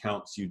some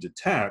counts you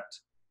detect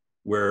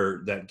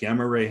where that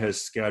gamma ray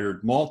has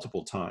scattered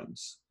multiple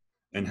times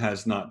and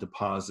has not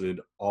deposited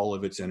all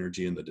of its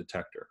energy in the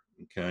detector.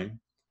 Okay.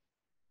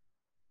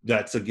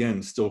 That's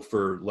again still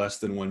for less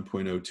than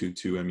 1.022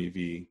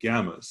 MeV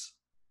gammas.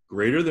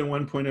 Greater than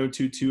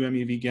 1.022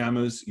 MeV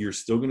gammas, you're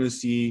still going to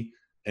see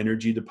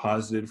energy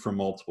deposited from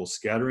multiple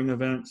scattering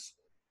events,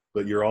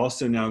 but you're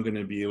also now going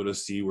to be able to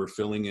see, we're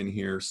filling in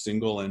here,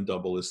 single and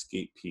double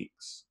escape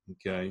peaks.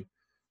 Okay,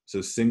 so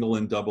single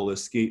and double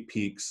escape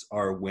peaks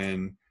are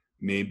when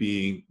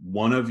maybe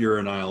one of your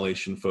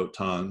annihilation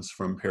photons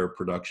from pair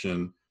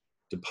production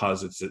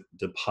deposits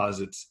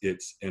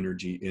its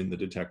energy in the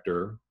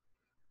detector,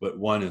 but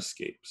one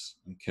escapes.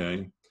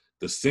 Okay,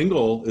 the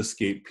single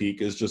escape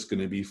peak is just going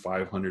to be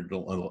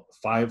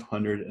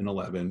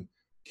 511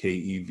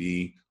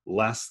 keV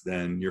less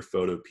than your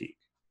photo peak.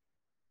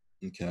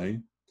 Okay,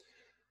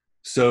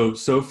 so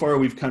far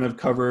we've kind of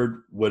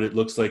covered what it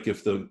looks like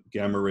if the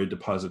gamma ray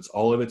deposits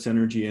all of its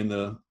energy in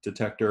the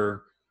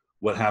detector,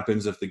 what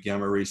happens if the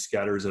gamma ray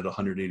scatters at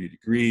 180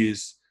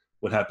 degrees,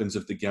 what happens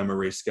if the gamma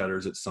ray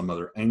scatters at some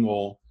other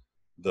angle,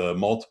 the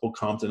multiple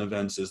Compton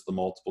events is the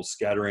multiple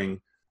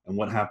scattering, and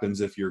what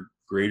happens if you're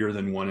greater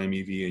than 1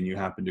 MeV and you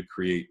happen to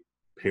create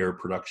pair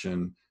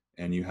production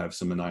and you have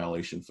some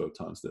annihilation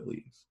photons that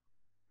leave.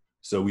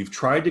 So we've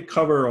tried to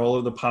cover all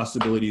of the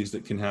possibilities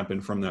that can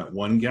happen from that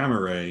one gamma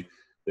ray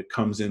that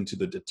comes into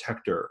the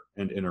detector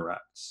and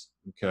interacts.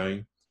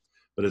 Okay,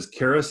 but as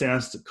Karis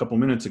asked a couple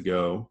minutes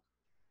ago,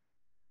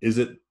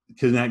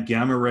 can that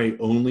gamma ray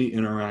only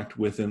interact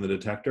within the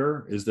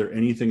detector? Is there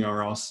anything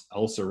else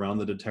around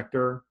the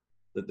detector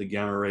that the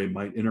gamma ray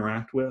might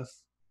interact with?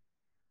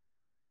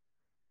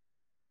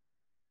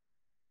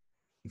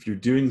 If you're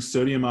doing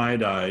sodium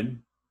iodide,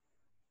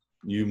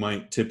 you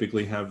might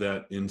typically have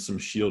that in some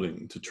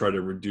shielding to try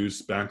to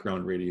reduce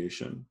background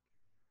radiation.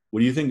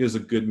 What do you think is a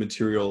good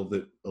material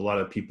that a lot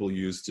of people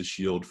use to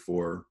shield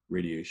for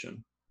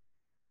radiation?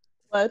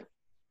 Lead.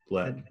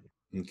 Lead.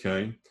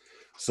 Okay.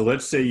 So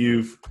let's say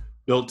you've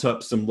built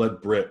up some lead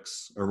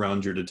bricks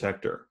around your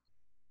detector.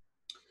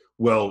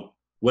 Well,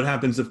 what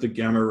happens if the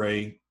gamma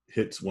ray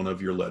hits one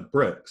of your lead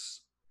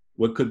bricks?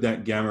 What could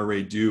that gamma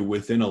ray do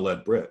within a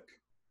lead brick?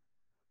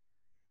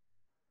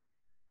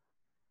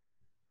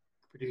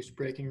 Produce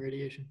breaking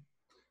radiation.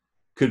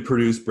 Could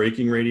produce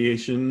breaking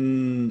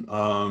radiation.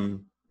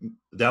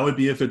 That would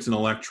be if it's an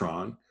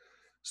electron.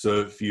 So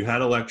if you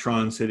had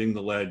electrons hitting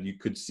the lead, you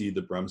could see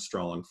the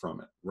bremsstrahlung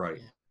from it, right?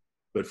 Yeah.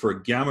 But for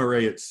a gamma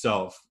ray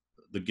itself,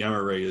 the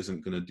gamma ray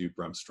isn't going to do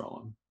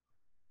bremsstrahlung.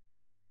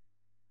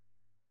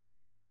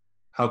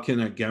 How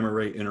can a gamma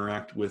ray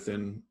interact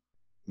within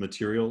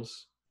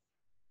materials?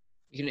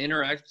 You can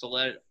interact with the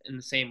lead in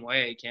the same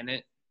way, can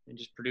it? And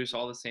just produce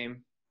all the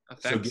same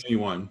effects. So give me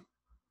one.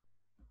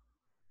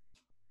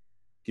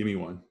 Give me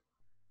one.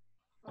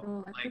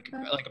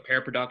 Like a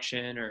pair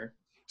production or...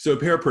 So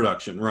pair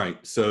production, right.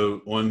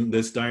 So on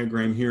this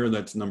diagram here,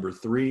 that's number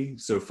 3.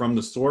 So from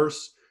the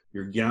source,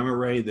 your gamma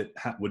ray that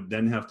would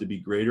then have to be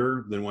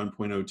greater than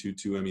 1.022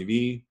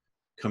 MeV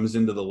comes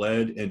into the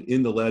lead, and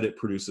in the lead, it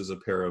produces a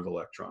pair of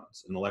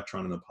electrons, an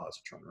electron and a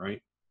positron,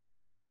 right?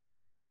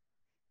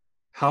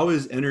 How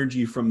is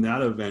energy from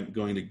that event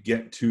going to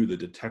get to the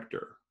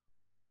detector?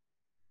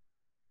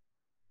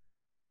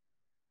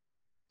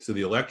 So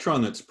the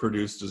electron that's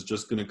produced is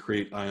just going to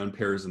create ion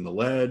pairs in the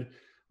lead.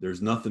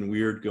 There's nothing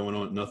weird going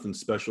on, nothing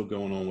special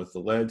going on with the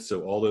lead.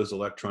 So all those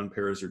electron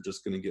pairs are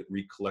just going to get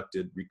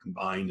recollected,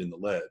 recombined in the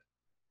lead.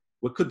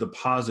 What could the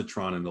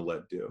positron in the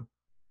lead do?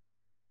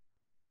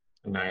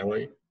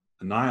 Annihilate.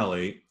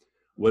 Annihilate.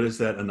 What is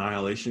that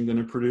annihilation going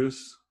to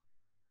produce?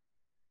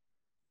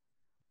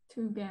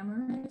 2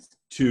 gamma rays.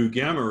 2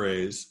 gamma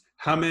rays.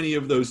 How many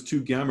of those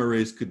 2 gamma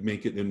rays could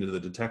make it into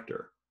the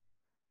detector?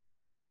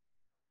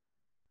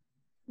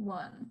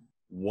 1.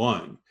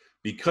 1.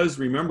 Because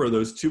remember,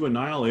 those 2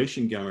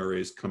 annihilation gamma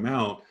rays come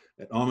out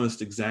at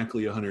almost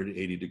exactly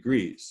 180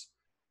 degrees.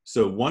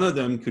 So one of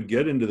them could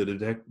get into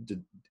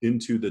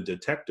the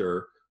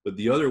detector, but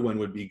the other one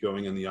would be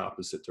going in the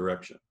opposite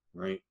direction,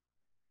 right?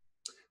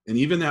 And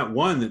even that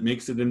one that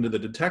makes it into the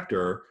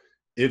detector,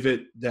 if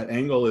that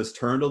angle is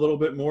turned a little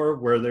bit more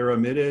where they're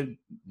emitted,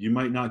 you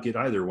might not get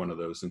either one of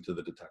those into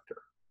the detector,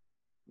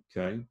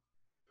 okay?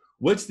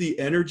 What's the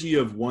energy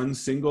of one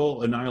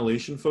single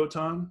annihilation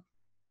photon?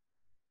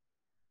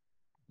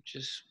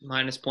 Just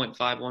minus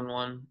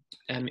 0.511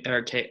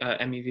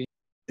 MeV.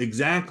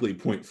 Exactly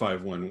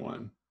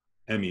 0.511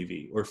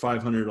 MeV or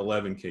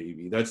 511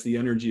 keV. That's the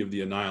energy of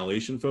the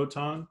annihilation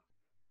photon,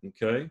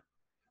 okay?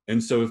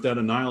 And so if that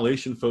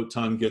annihilation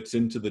photon gets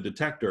into the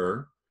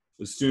detector,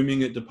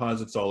 assuming it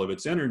deposits all of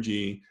its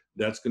energy,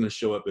 that's going to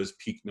show up as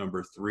peak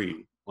number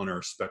 3 on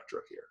our spectra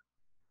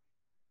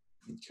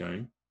here,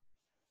 okay?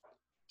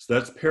 So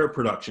that's pair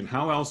production.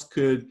 How else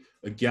could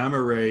a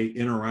gamma ray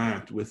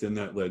interact within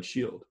that lead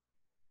shield?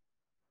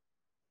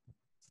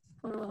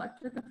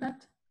 Photoelectric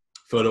effect.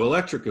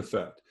 Photoelectric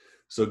effect.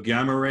 So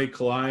gamma ray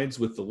collides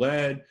with the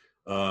lead.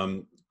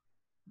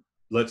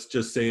 Let's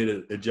just say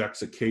it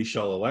ejects a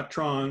K-shell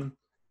electron.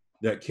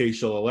 That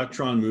K-shell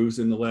electron moves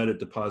in the lead, it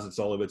deposits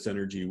all of its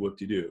energy,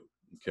 whoop-de-doo,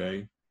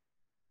 okay?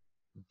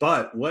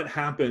 But what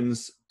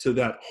happens to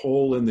that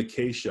hole in the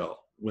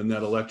K-shell when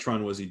that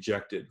electron was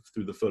ejected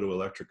through the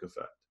photoelectric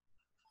effect?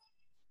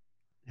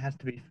 It has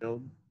to be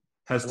filled.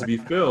 Has to be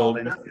filled.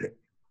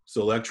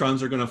 So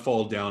electrons are going to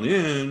fall down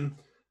in.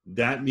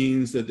 That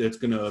means that it's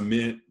going to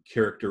emit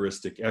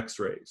characteristic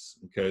X-rays,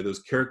 okay? Those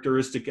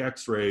characteristic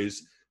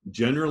X-rays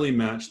generally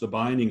match the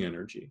binding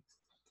energy.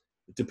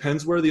 It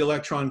depends where the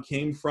electron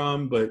came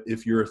from, but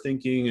if you're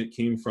thinking it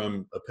came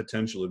from a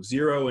potential of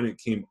 0 and it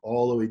came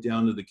all the way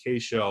down to the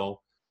K-shell,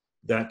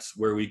 that's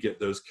where we get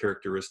those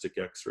characteristic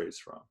X-rays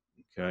from,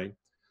 okay?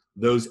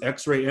 Those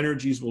X-ray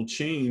energies will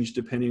change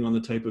depending on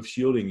the type of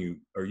shielding you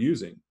are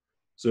using.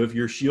 So if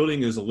your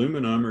shielding is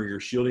aluminum or your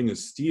shielding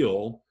is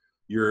steel,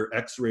 your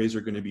X-rays are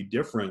going to be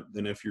different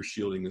than if your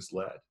shielding is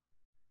lead,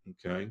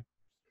 okay?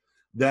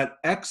 That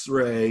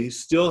X-ray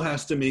still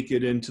has to make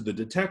it into the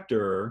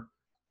detector,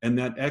 and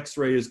that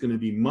X-ray is going to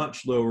be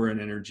much lower in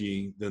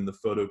energy than the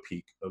photo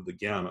peak of the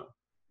gamma.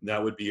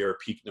 That would be our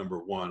peak number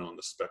 1 on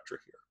the spectra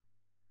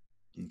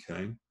here,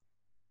 okay?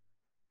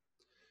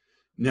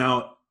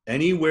 Now,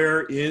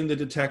 anywhere in the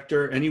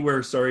detector, in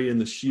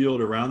the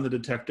shield around the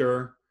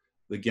detector,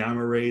 the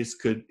gamma rays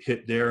could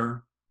hit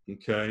there,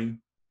 okay?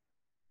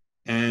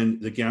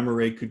 And the gamma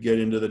ray could get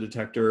into the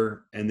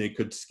detector and they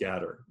could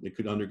scatter. They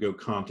could undergo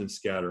Compton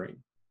scattering.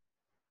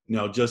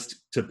 Now, just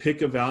to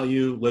pick a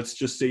value, let's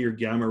just say your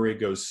gamma ray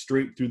goes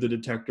straight through the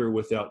detector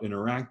without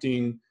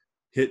interacting,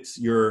 hits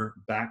your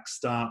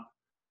backstop,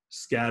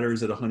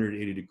 scatters at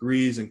 180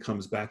 degrees and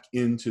comes back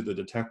into the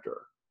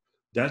detector.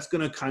 That's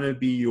going to kind of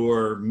be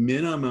your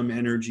minimum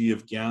energy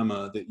of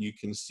gamma that you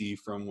can see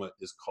from what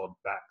is called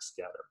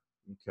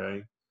backscatter,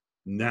 okay?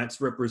 And that's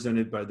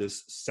represented by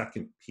this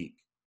second peak.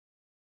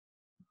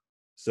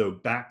 So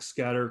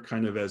backscatter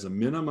kind of as a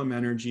minimum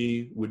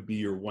energy would be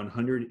your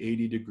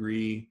 180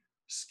 degree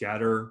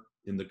scatter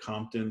in the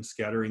Compton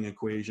scattering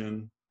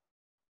equation.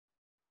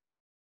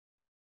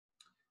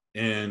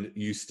 and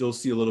you still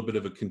see a little bit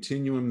of a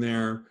continuum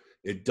there.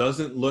 It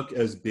doesn't look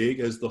as big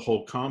as the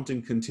whole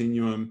Compton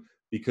continuum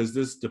because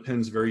this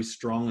depends very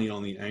strongly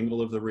on the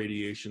angle of the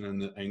radiation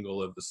and the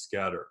angle of the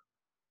scatter.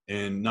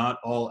 And not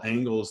all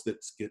angles that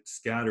get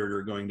scattered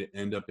are going to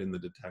end up in the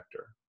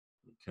detector,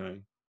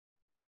 okay?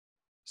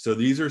 So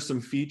these are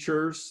some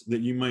features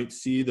that you might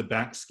see. The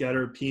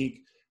backscatter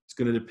peak, it's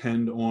going to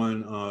depend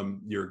on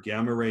your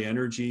gamma ray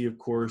energy, of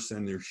course,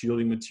 and your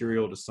shielding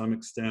material to some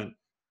extent,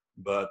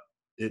 but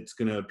it's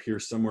going to appear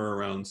somewhere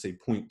around, say,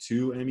 0.2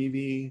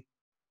 MeV.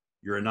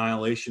 Your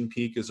annihilation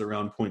peak is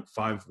around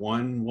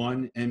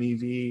 0.511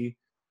 MeV.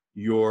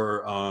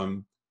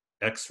 Your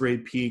X-ray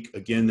peak,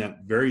 again,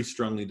 that very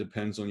strongly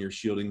depends on your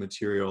shielding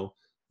material.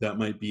 That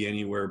might be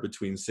anywhere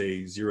between,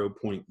 say,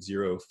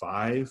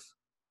 0.05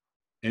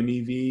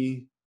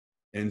 MeV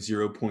and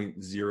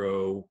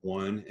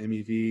 0.01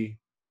 MeV.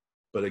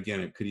 But again,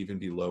 it could even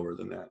be lower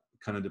than that.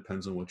 It kind of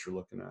depends on what you're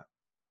looking at.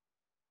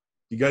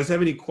 You guys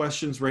have any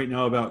questions right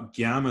now about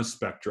gamma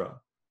spectra?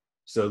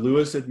 So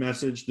Lewis had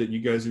messaged that you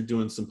guys are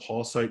doing some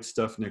pulsite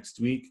stuff next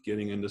week,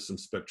 getting into some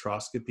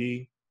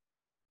spectroscopy.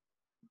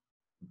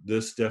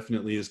 This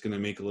definitely is going to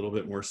make a little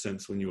bit more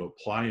sense when you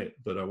apply it,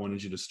 but I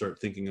wanted you to start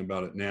thinking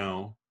about it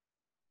now.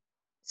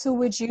 So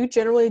would you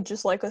generally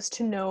just like us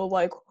to know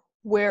like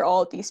where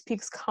all of these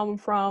peaks come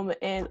from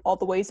and all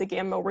the ways that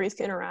gamma rays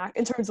can interact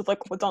in terms of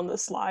like what's on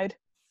this slide?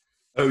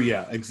 Oh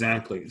yeah,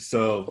 exactly.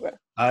 So Okay.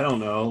 I don't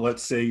know,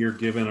 let's say you're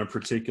given a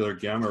particular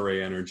gamma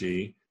ray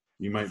energy.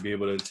 You might be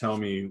able to tell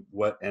me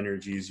what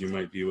energies you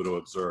might be able to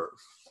observe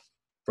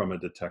from a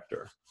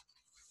detector.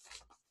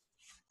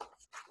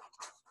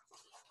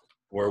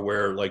 Or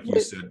where, like you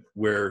said,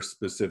 where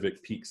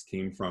specific peaks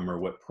came from or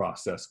what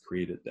process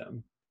created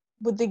them.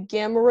 Would the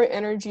gamma ray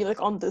energy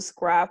like on this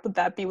graph, would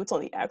that be what's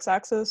on the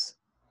x-axis?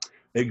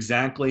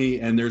 Exactly,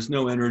 and there's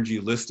no energy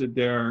listed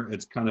there.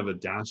 It's kind of a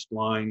dashed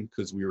line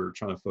because we were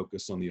trying to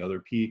focus on the other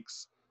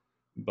peaks.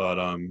 But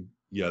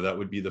yeah, that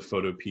would be the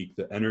photo peak.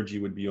 The energy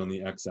would be on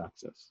the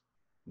x-axis,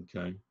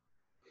 okay?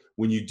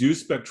 When you do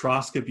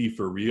spectroscopy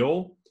for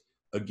real,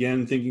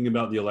 again, thinking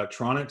about the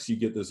electronics, you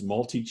get this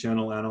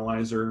multi-channel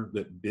analyzer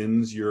that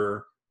bends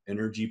your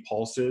energy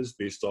pulses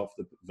based off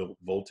the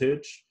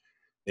voltage.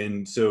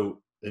 And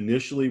so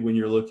initially when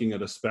you're looking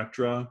at a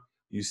spectra,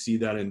 you see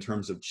that in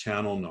terms of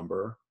channel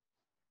number.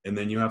 And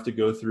then you have to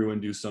go through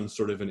and do some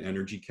sort of an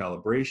energy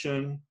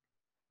calibration.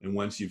 And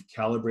once you've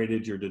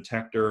calibrated your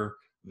detector,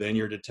 then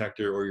your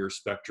detector or your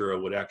spectra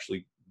would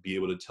actually be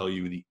able to tell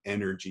you the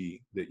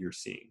energy that you're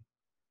seeing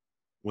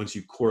once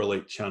you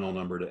correlate channel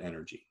number to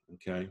energy,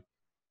 okay?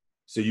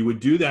 So you would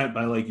do that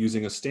by like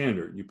using a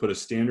standard. You put a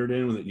standard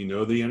in that you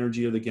know the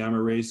energy of the gamma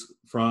rays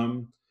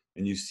from,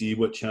 and you see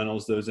what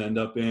channels those end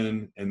up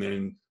in, and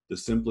then the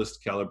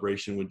simplest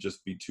calibration would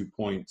just be 2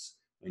 points,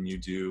 and you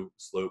do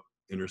slope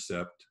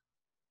intercept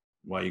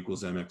y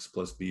equals mx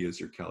plus b as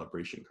your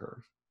calibration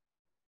curve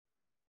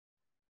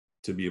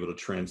to be able to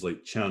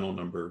translate channel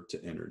number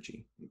to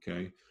energy,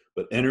 okay?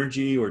 But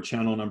energy or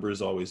channel number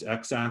is always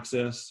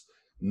x-axis.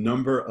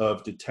 Number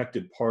of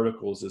detected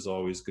particles is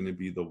always going to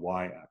be the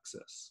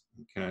y-axis,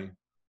 okay?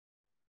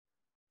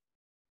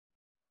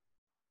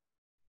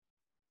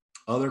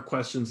 Other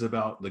questions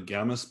about the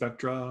gamma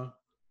spectra?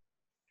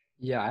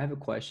 Yeah, I have a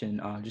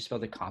question just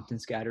about the Compton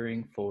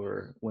scattering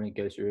for when it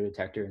goes through a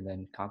detector and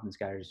then Compton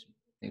scatters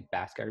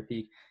backscatter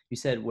peak. You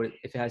said what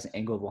if it has an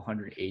angle of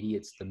 180,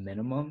 it's the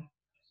minimum.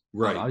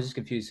 Right. I was just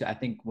confused. I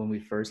think when we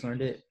first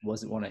learned it,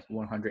 wasn't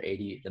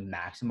 180 the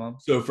maximum?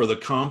 So for the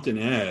Compton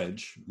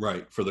edge,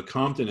 right, for the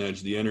Compton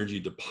edge, the energy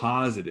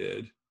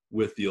deposited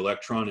with the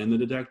electron in the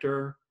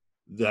detector,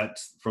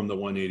 that's from the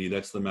 180,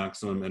 that's the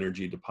maximum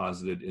energy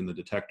deposited in the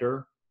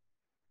detector.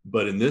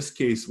 But in this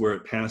case, where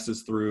it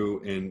passes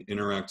through and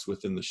interacts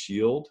within the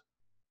shield,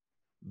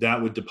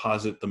 that would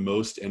deposit the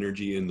most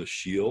energy in the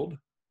shield,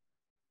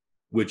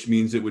 which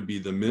means it would be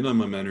the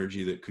minimum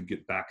energy that could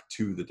get back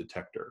to the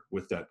detector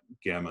with that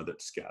gamma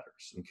that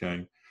scatters,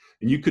 okay?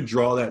 And you could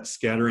draw that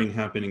scattering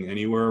happening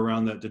anywhere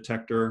around that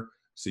detector.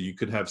 So you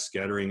could have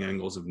scattering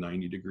angles of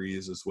 90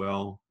 degrees as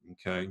well,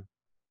 okay?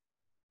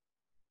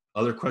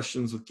 Other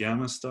questions with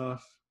gamma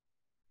stuff?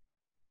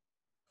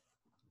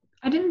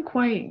 I didn't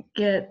quite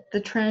get the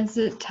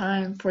transit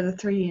time for the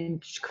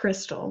 3-inch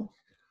crystal.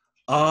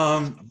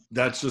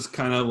 That's just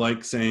kind of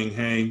like saying,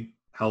 hey,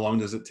 how long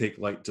does it take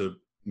light to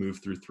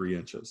move through 3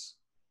 inches?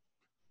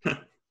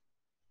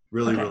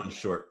 Really, Okay. really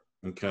short,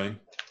 okay?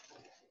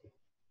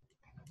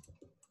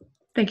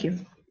 Thank you.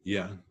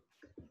 Yeah.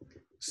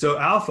 So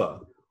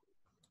alpha,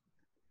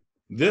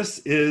 this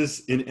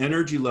is an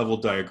energy level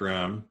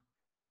diagram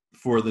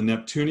for the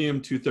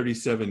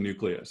Neptunium-237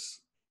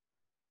 nucleus.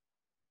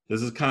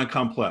 This is kind of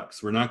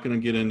complex. We're not going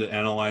to get into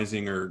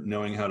analyzing or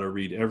knowing how to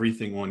read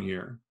everything on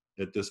here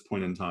at this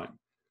point in time.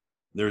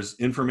 There's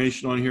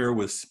information on here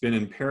with spin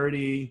and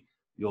parity.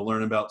 You'll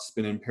learn about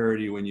spin and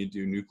parity when you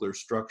do nuclear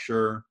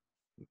structure,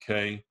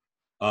 okay?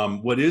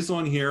 What is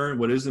on here,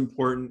 what is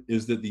important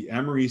is that the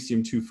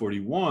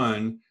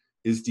Americium-241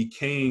 is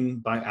decaying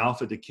by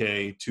alpha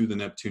decay to the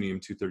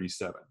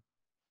Neptunium-237.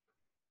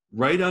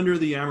 right under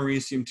the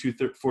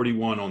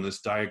americium-241 on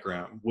this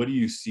diagram, what do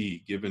you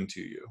see given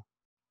to you?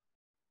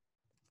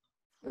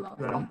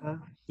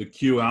 The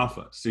Q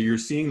alpha. So you're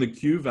seeing the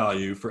Q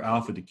value for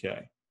alpha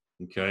decay.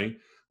 Okay,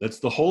 that's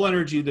the whole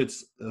energy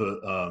that's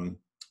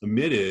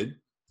emitted,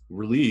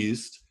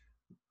 released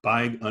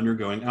by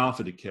undergoing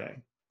alpha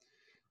decay.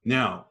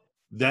 Now,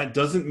 that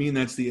doesn't mean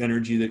that's the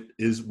energy that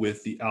is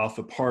with the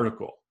alpha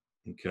particle.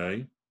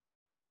 Okay,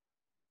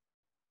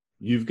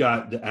 you've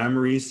got the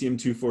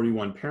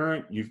americium-241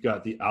 parent, you've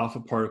got the alpha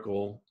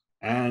particle,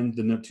 and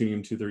the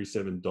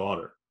neptunium-237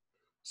 daughter.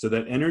 So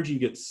that energy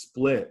gets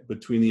split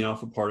between the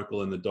alpha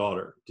particle and the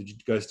daughter. Did you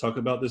guys talk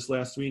about this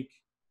last week?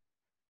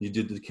 You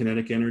did the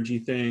kinetic energy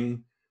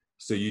thing.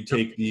 So you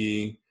take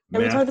the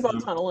And we mass talked about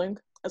number. tunneling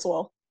as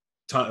well.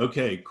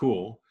 Okay,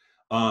 cool.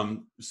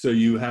 So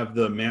you have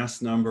the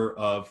mass number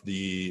of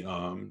the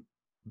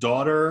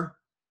daughter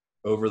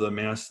over the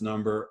mass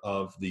number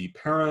of the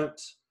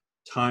parent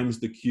times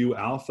the Q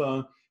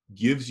alpha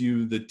gives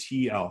you the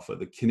T alpha,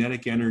 the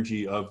kinetic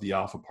energy of the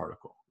alpha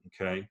particle,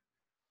 okay?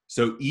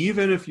 So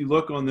even if you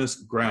look on this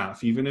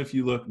graph, even if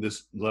you look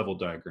this level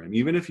diagram,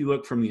 even if you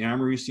look from the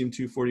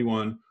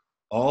americium-241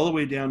 all the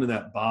way down to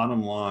that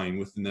bottom line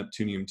with the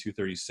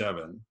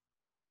neptunium-237,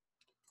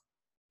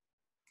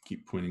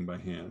 keep pointing by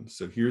hand.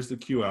 So here's the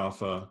Q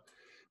alpha.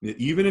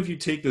 Even if you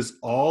take this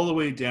all the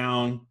way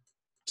down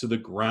to the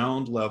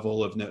ground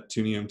level of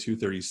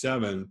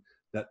neptunium-237,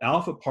 that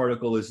alpha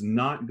particle is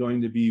not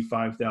going to be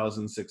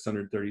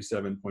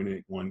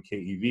 5,637.81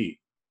 keV,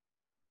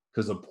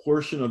 because a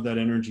portion of that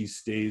energy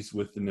stays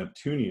with the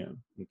neptunium,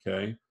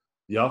 okay?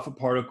 The alpha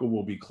particle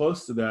will be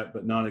close to that,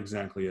 but not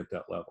exactly at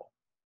that level.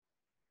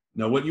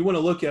 Now, what you want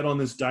to look at on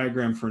this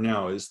diagram for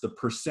now is the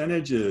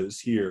percentages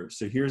here.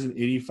 So here's an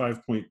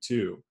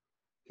 85.2,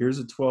 here's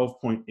a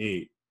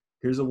 12.8,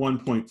 here's a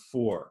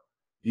 1.4.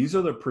 These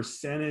are the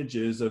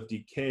percentages of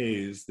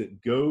decays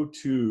that go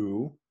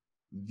to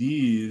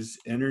these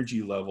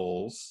energy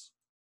levels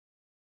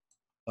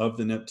of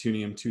the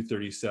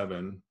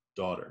neptunium-237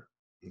 daughter,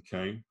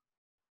 okay?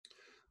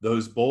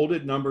 Those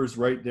bolded numbers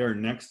right there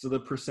next to the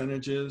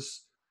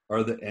percentages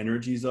are the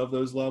energies of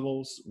those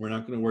levels. We're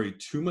not going to worry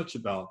too much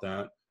about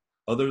that,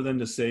 other than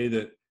to say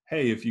that,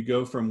 hey, if you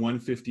go from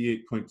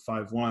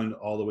 158.51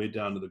 all the way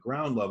down to the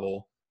ground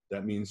level,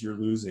 that means you're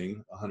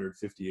losing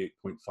 158.51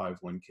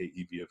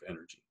 keV of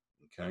energy,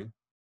 okay?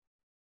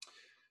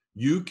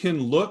 You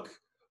can look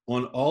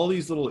on all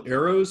these little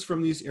arrows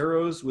from these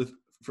arrows with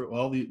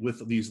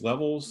these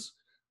levels,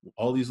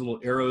 all these little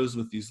arrows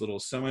with these little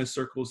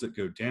semicircles that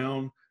go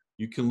down.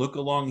 You can look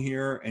along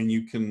here and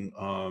you can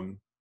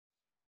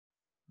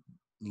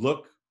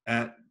look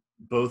at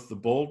both the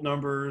bold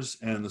numbers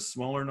and the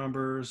smaller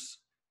numbers.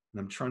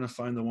 And I'm trying to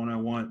find the one I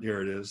want.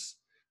 There it is.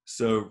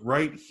 So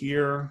right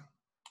here,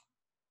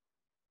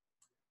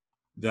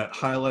 that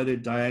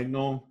highlighted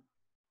diagonal,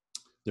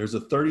 there's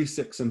a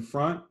 36 in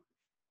front.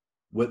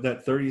 What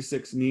that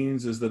 36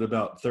 means is that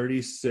about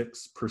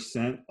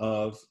 36%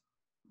 of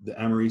the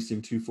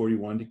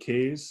americium-241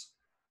 decays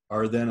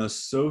are then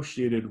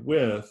associated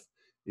with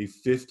a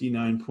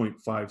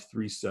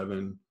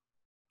 59.537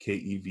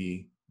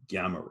 keV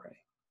gamma ray,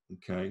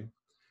 okay?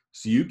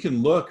 So you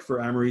can look for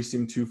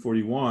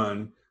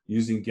americium-241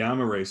 using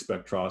gamma ray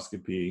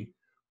spectroscopy,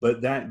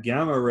 but that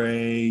gamma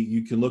ray,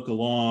 you can look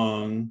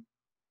along.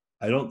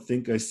 I don't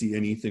think I see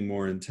anything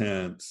more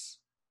intense.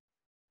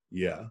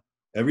 Yeah,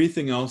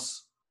 everything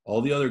else,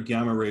 all the other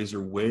gamma rays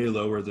are way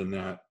lower than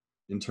that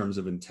in terms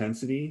of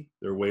intensity.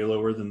 They're way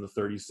lower than the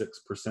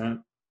 36%.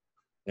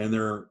 And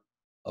they're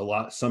a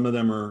lot, some of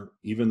them are,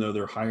 even though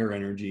they're higher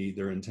energy,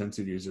 their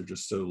intensities are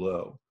just so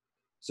low.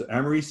 So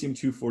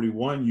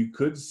americium-241, you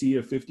could see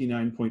a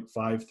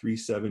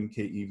 59.537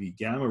 keV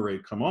gamma ray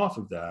come off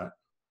of that,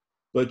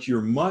 but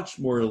you're much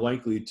more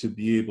likely to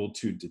be able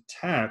to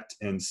detect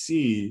and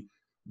see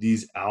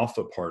these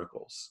alpha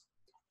particles.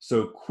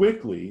 So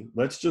quickly,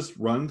 let's just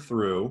run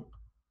through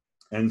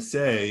and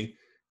say,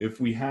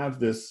 if we have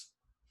this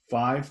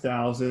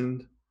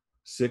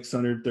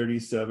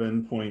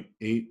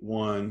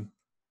 5,637.81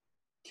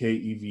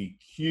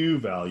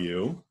 keVQ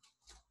value,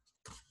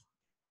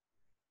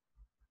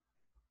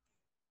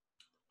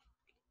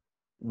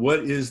 what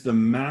is the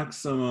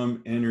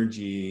maximum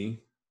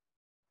energy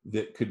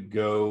that could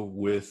go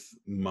with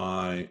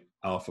my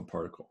alpha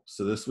particle?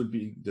 So this would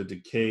be the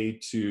decay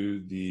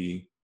to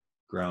the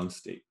ground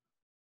state.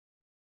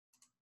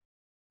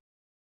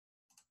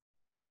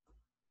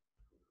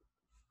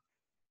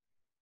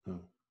 Oh.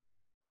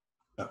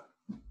 Oh.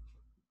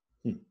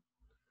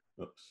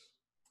 Oops.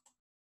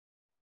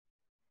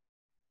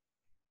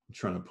 I'm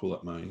trying to pull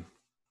up my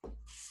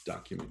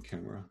document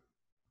camera.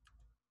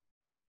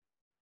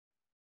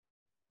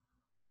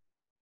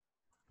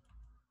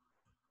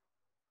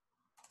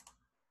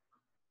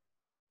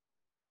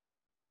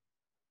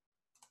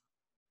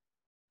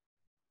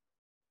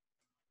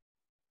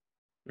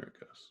 There it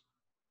goes.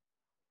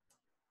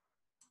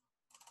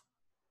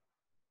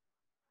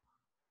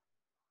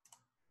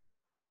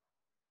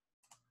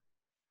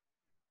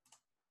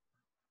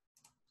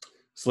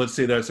 So let's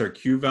say that's our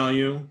Q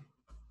value.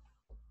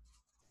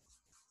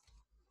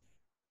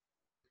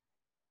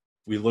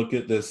 we look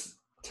at this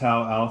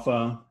tau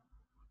alpha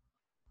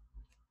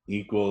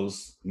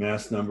equals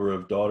mass number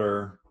of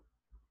daughter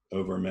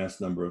over mass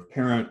number of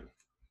parent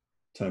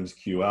times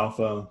Q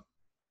alpha,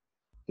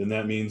 then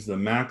that means the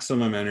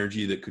maximum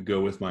energy that could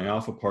go with my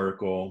alpha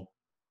particle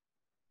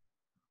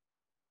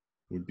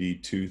would be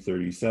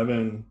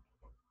 237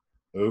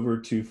 over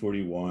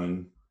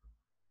 241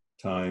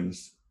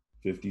 times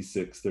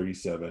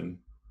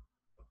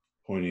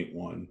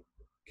 5637.81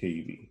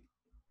 keV.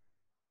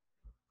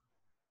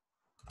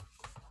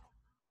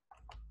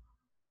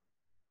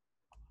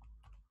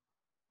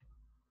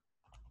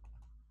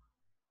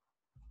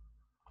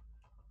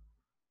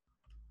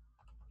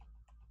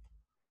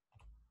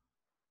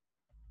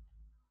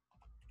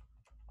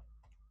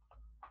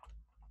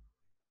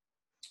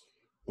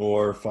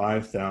 Or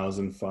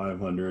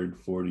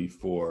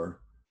 5,544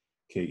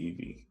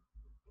 keV,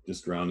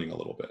 just rounding a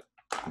little bit,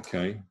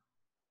 okay?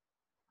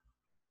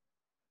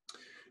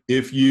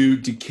 If you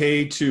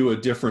decay to a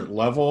different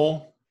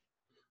level,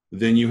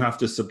 then you have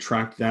to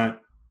subtract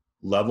that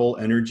level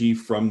energy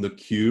from the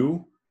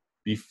Q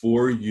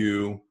before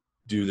you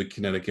do the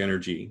kinetic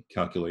energy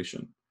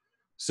calculation.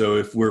 So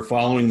if we're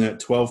following that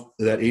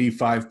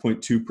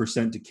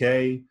 85.2%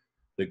 decay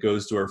that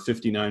goes to our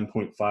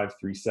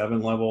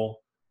 59.537 level,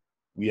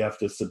 we have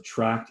to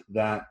subtract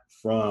that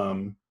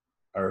from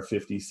our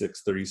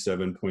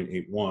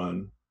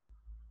 5637.81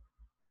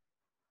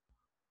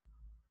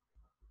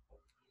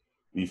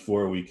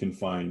 before we can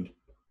find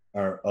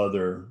our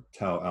other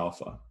tau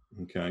alpha,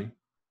 okay?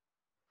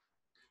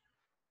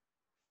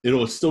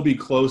 It'll still be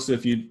close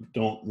if you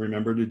don't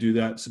remember to do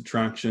that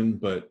subtraction,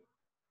 but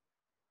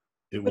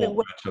it won't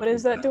match up. What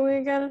is that doing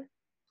again?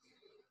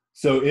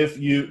 So if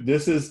you,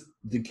 this is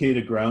decay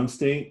to ground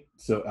state,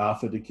 so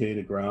alpha decay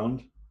to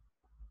ground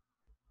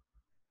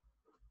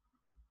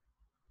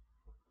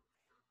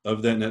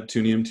of that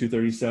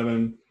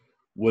neptunium-237,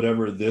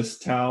 whatever this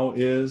tau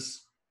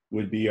is,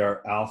 would be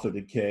our alpha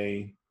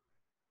decay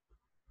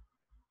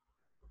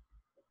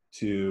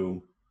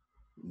to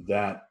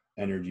that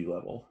energy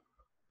level.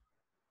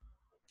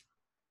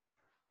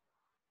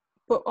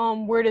 But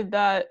where did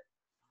that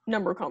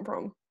number come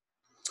from?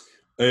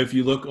 If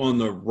you look on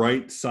the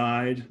right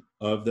side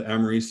of the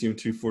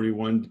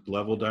americium-241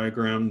 level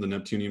diagram, the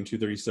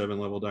neptunium-237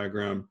 level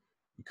diagram,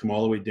 you come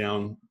all the way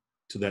down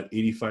to that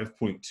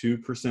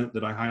 85.2%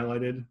 that I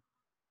highlighted.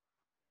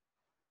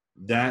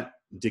 That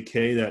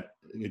decay, that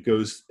it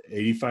goes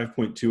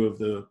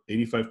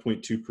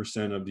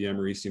 85.2% of the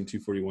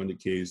americium-241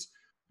 decays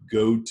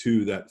go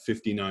to that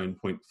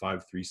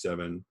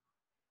 59.537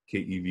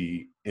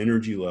 keV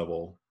energy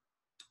level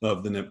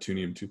of the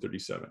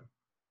neptunium-237.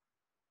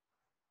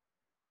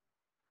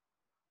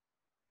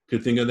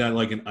 Could think of that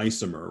like an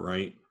isomer,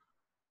 right?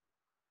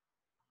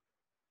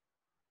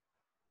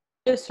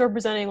 Just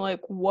representing like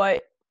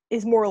what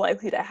is more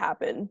likely to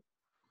happen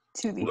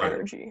to the Right.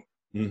 energy.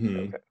 Mm-hmm.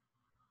 Okay.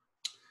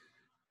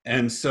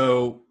 And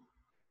so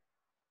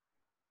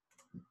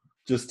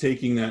just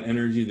taking that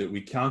energy that we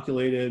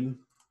calculated,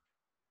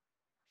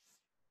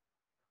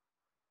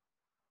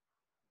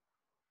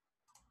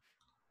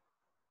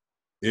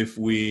 if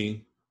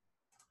we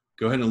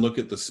go ahead and look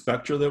at the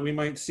spectra that we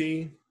might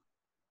see,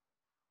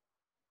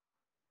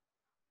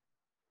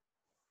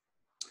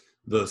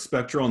 the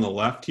spectra on the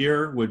left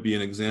here would be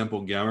an example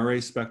gamma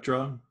ray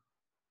spectra.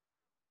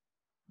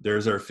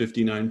 There's our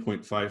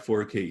 59.54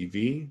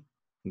 keV,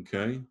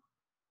 okay?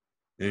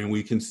 And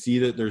we can see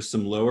that there's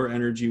some lower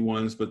energy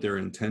ones, but their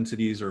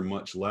intensities are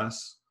much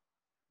less.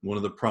 One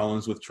of the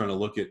problems with trying to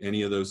look at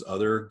any of those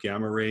other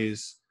gamma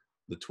rays,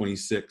 the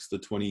 26, the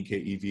 20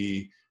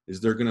 keV, is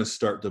they're gonna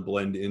start to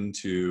blend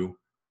into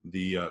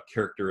the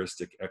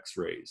characteristic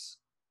X-rays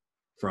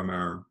from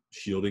our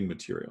shielding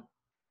material.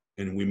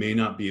 And we may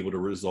not be able to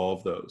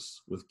resolve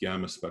those with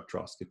gamma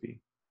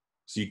spectroscopy.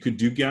 So you could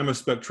do gamma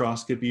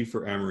spectroscopy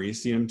for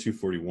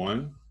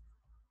americium-241,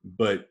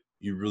 but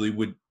you really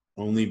would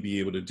only be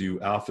able to do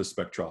alpha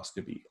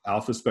spectroscopy.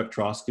 Alpha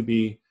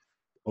spectroscopy,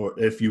 or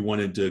if you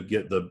wanted to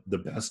get the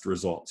best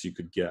results you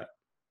could get.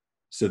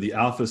 So the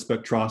alpha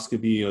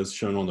spectroscopy is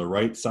shown on the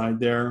right side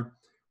there,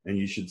 and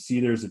you should see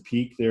there's a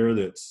peak there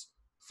that's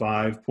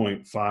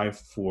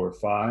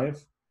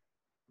 5.545.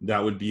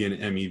 That would be an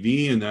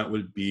MEV, and that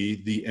would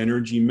be the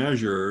energy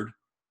measured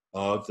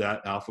of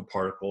that alpha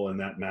particle, and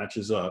that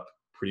matches up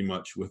pretty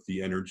much with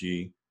the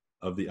energy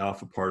of the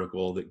alpha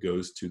particle that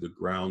goes to the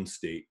ground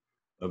state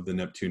of the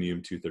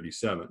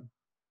neptunium-237.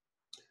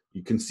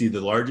 You can see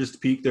the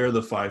largest peak there,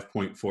 the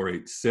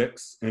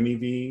 5.486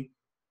 MeV,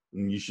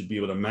 and you should be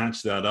able to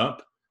match that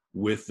up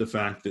with the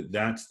fact that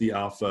that's the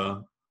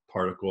alpha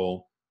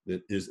particle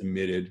that is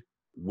emitted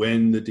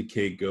when the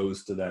decay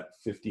goes to that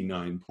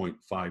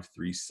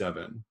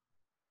 59.537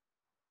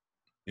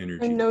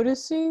 energy. I'm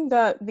noticing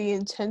that the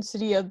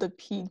intensity of the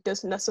peak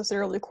doesn't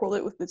necessarily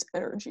correlate with its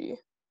energy.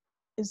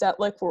 Is that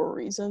like for a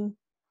reason?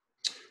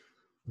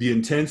 The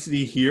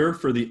intensity here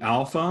for the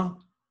alpha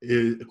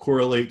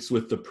correlates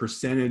with the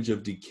percentage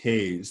of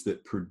decays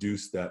that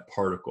produce that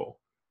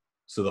particle.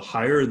 So the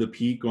higher the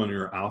peak on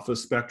your alpha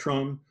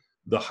spectrum,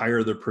 the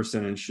higher the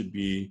percentage should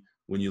be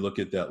when you look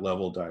at that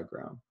level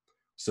diagram.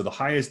 So the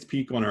highest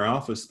peak on our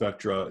alpha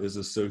spectra is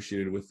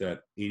associated with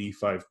that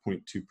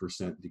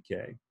 85.2%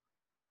 decay,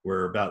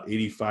 where about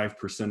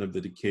 85% of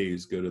the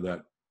decays go to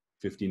that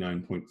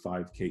 59.5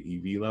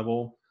 keV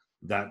level.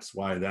 That's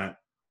why that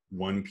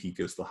one peak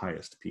is the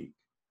highest peak,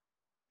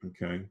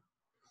 okay?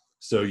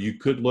 So you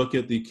could look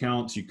at the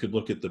counts, you could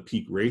look at the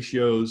peak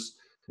ratios,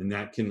 and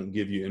that can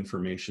give you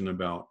information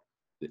about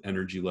the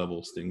energy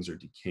levels things are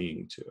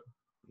decaying to,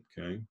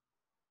 okay?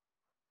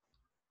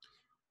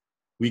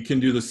 We can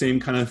do the same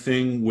kind of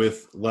thing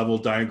with level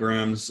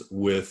diagrams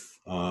with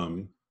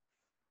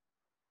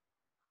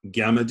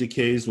gamma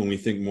decays when we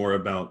think more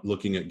about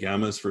looking at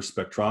gammas for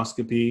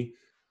spectroscopy.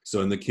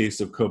 So in the case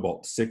of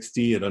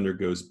cobalt-60, it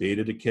undergoes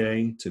beta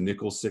decay to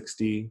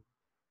nickel-60.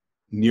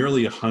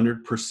 Nearly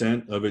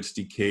 100% of its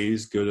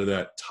decays go to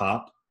that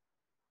top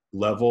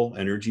level,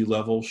 energy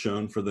level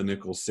shown for the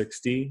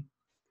nickel-60.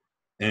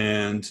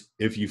 And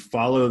if you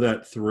follow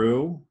that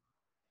through,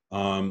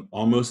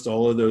 almost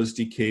all of those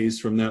decays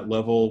from that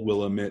level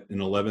will emit an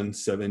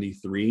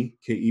 1173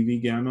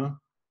 keV gamma.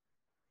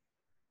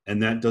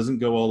 And that doesn't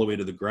go all the way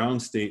to the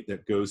ground state,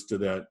 that goes to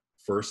that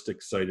first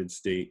excited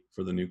state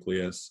for the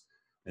nucleus.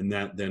 And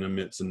that then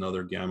emits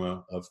another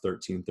gamma of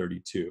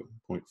 1332.5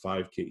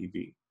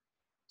 keV.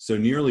 So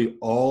nearly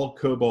all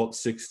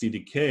cobalt-60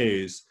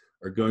 decays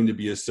are going to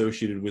be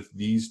associated with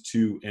these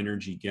two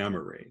energy gamma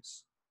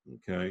rays,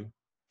 okay?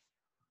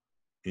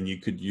 And you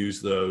could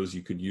use those,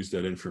 you could use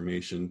that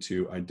information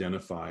to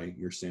identify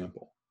your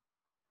sample.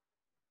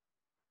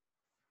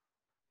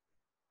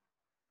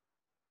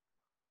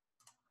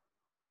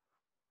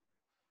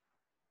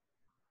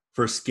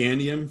 For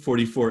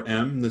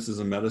scandium-44M, this is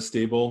a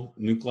metastable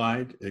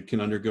nuclide. It can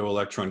undergo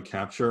electron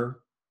capture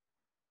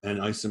and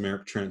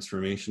isomeric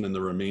transformation in the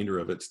remainder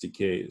of its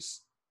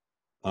decays.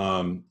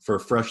 For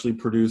freshly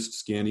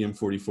produced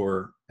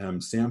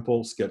scandium-44M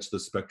sample, sketch the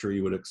spectra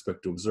you would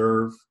expect to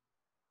observe.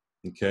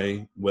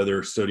 Okay,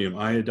 whether sodium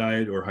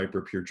iodide or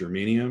hyperpure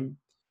germanium,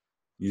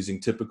 using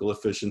typical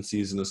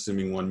efficiencies and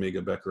assuming 1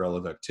 megabecquerel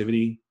of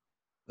activity.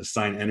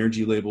 Assign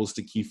energy labels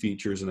to key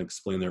features and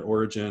explain their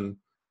origin.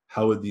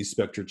 How would these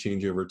spectra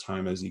change over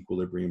time as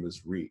equilibrium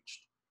is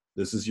reached?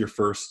 This is your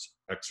first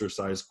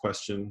exercise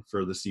question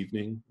for this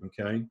evening,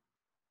 okay?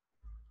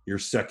 Your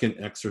second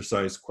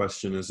exercise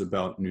question is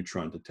about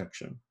neutron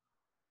detection.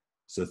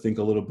 So think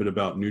a little bit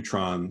about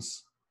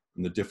neutrons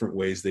and the different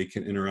ways they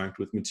can interact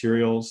with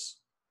materials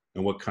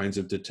and what kinds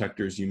of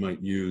detectors you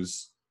might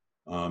use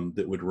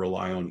that would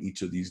rely on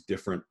each of these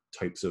different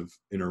types of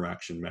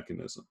interaction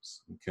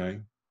mechanisms, okay?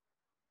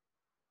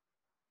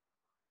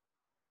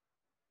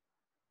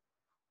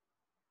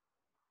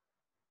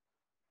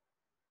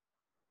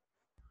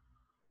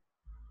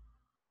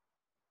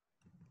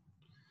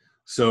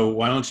 So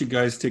why don't you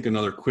guys take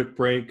another quick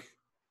break?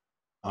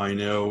 I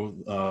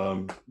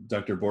know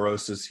Dr.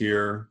 Boros is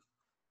here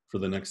for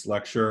the next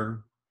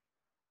lecture.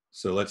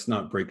 So let's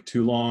not break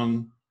too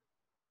long,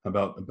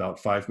 about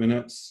 5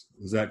 minutes.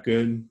 Is that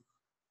good?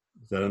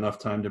 Is that enough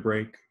time to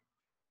break?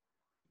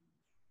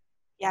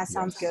 Yeah,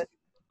 sounds Yes.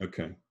 good.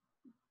 Okay.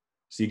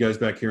 See you guys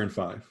back here in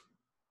 5.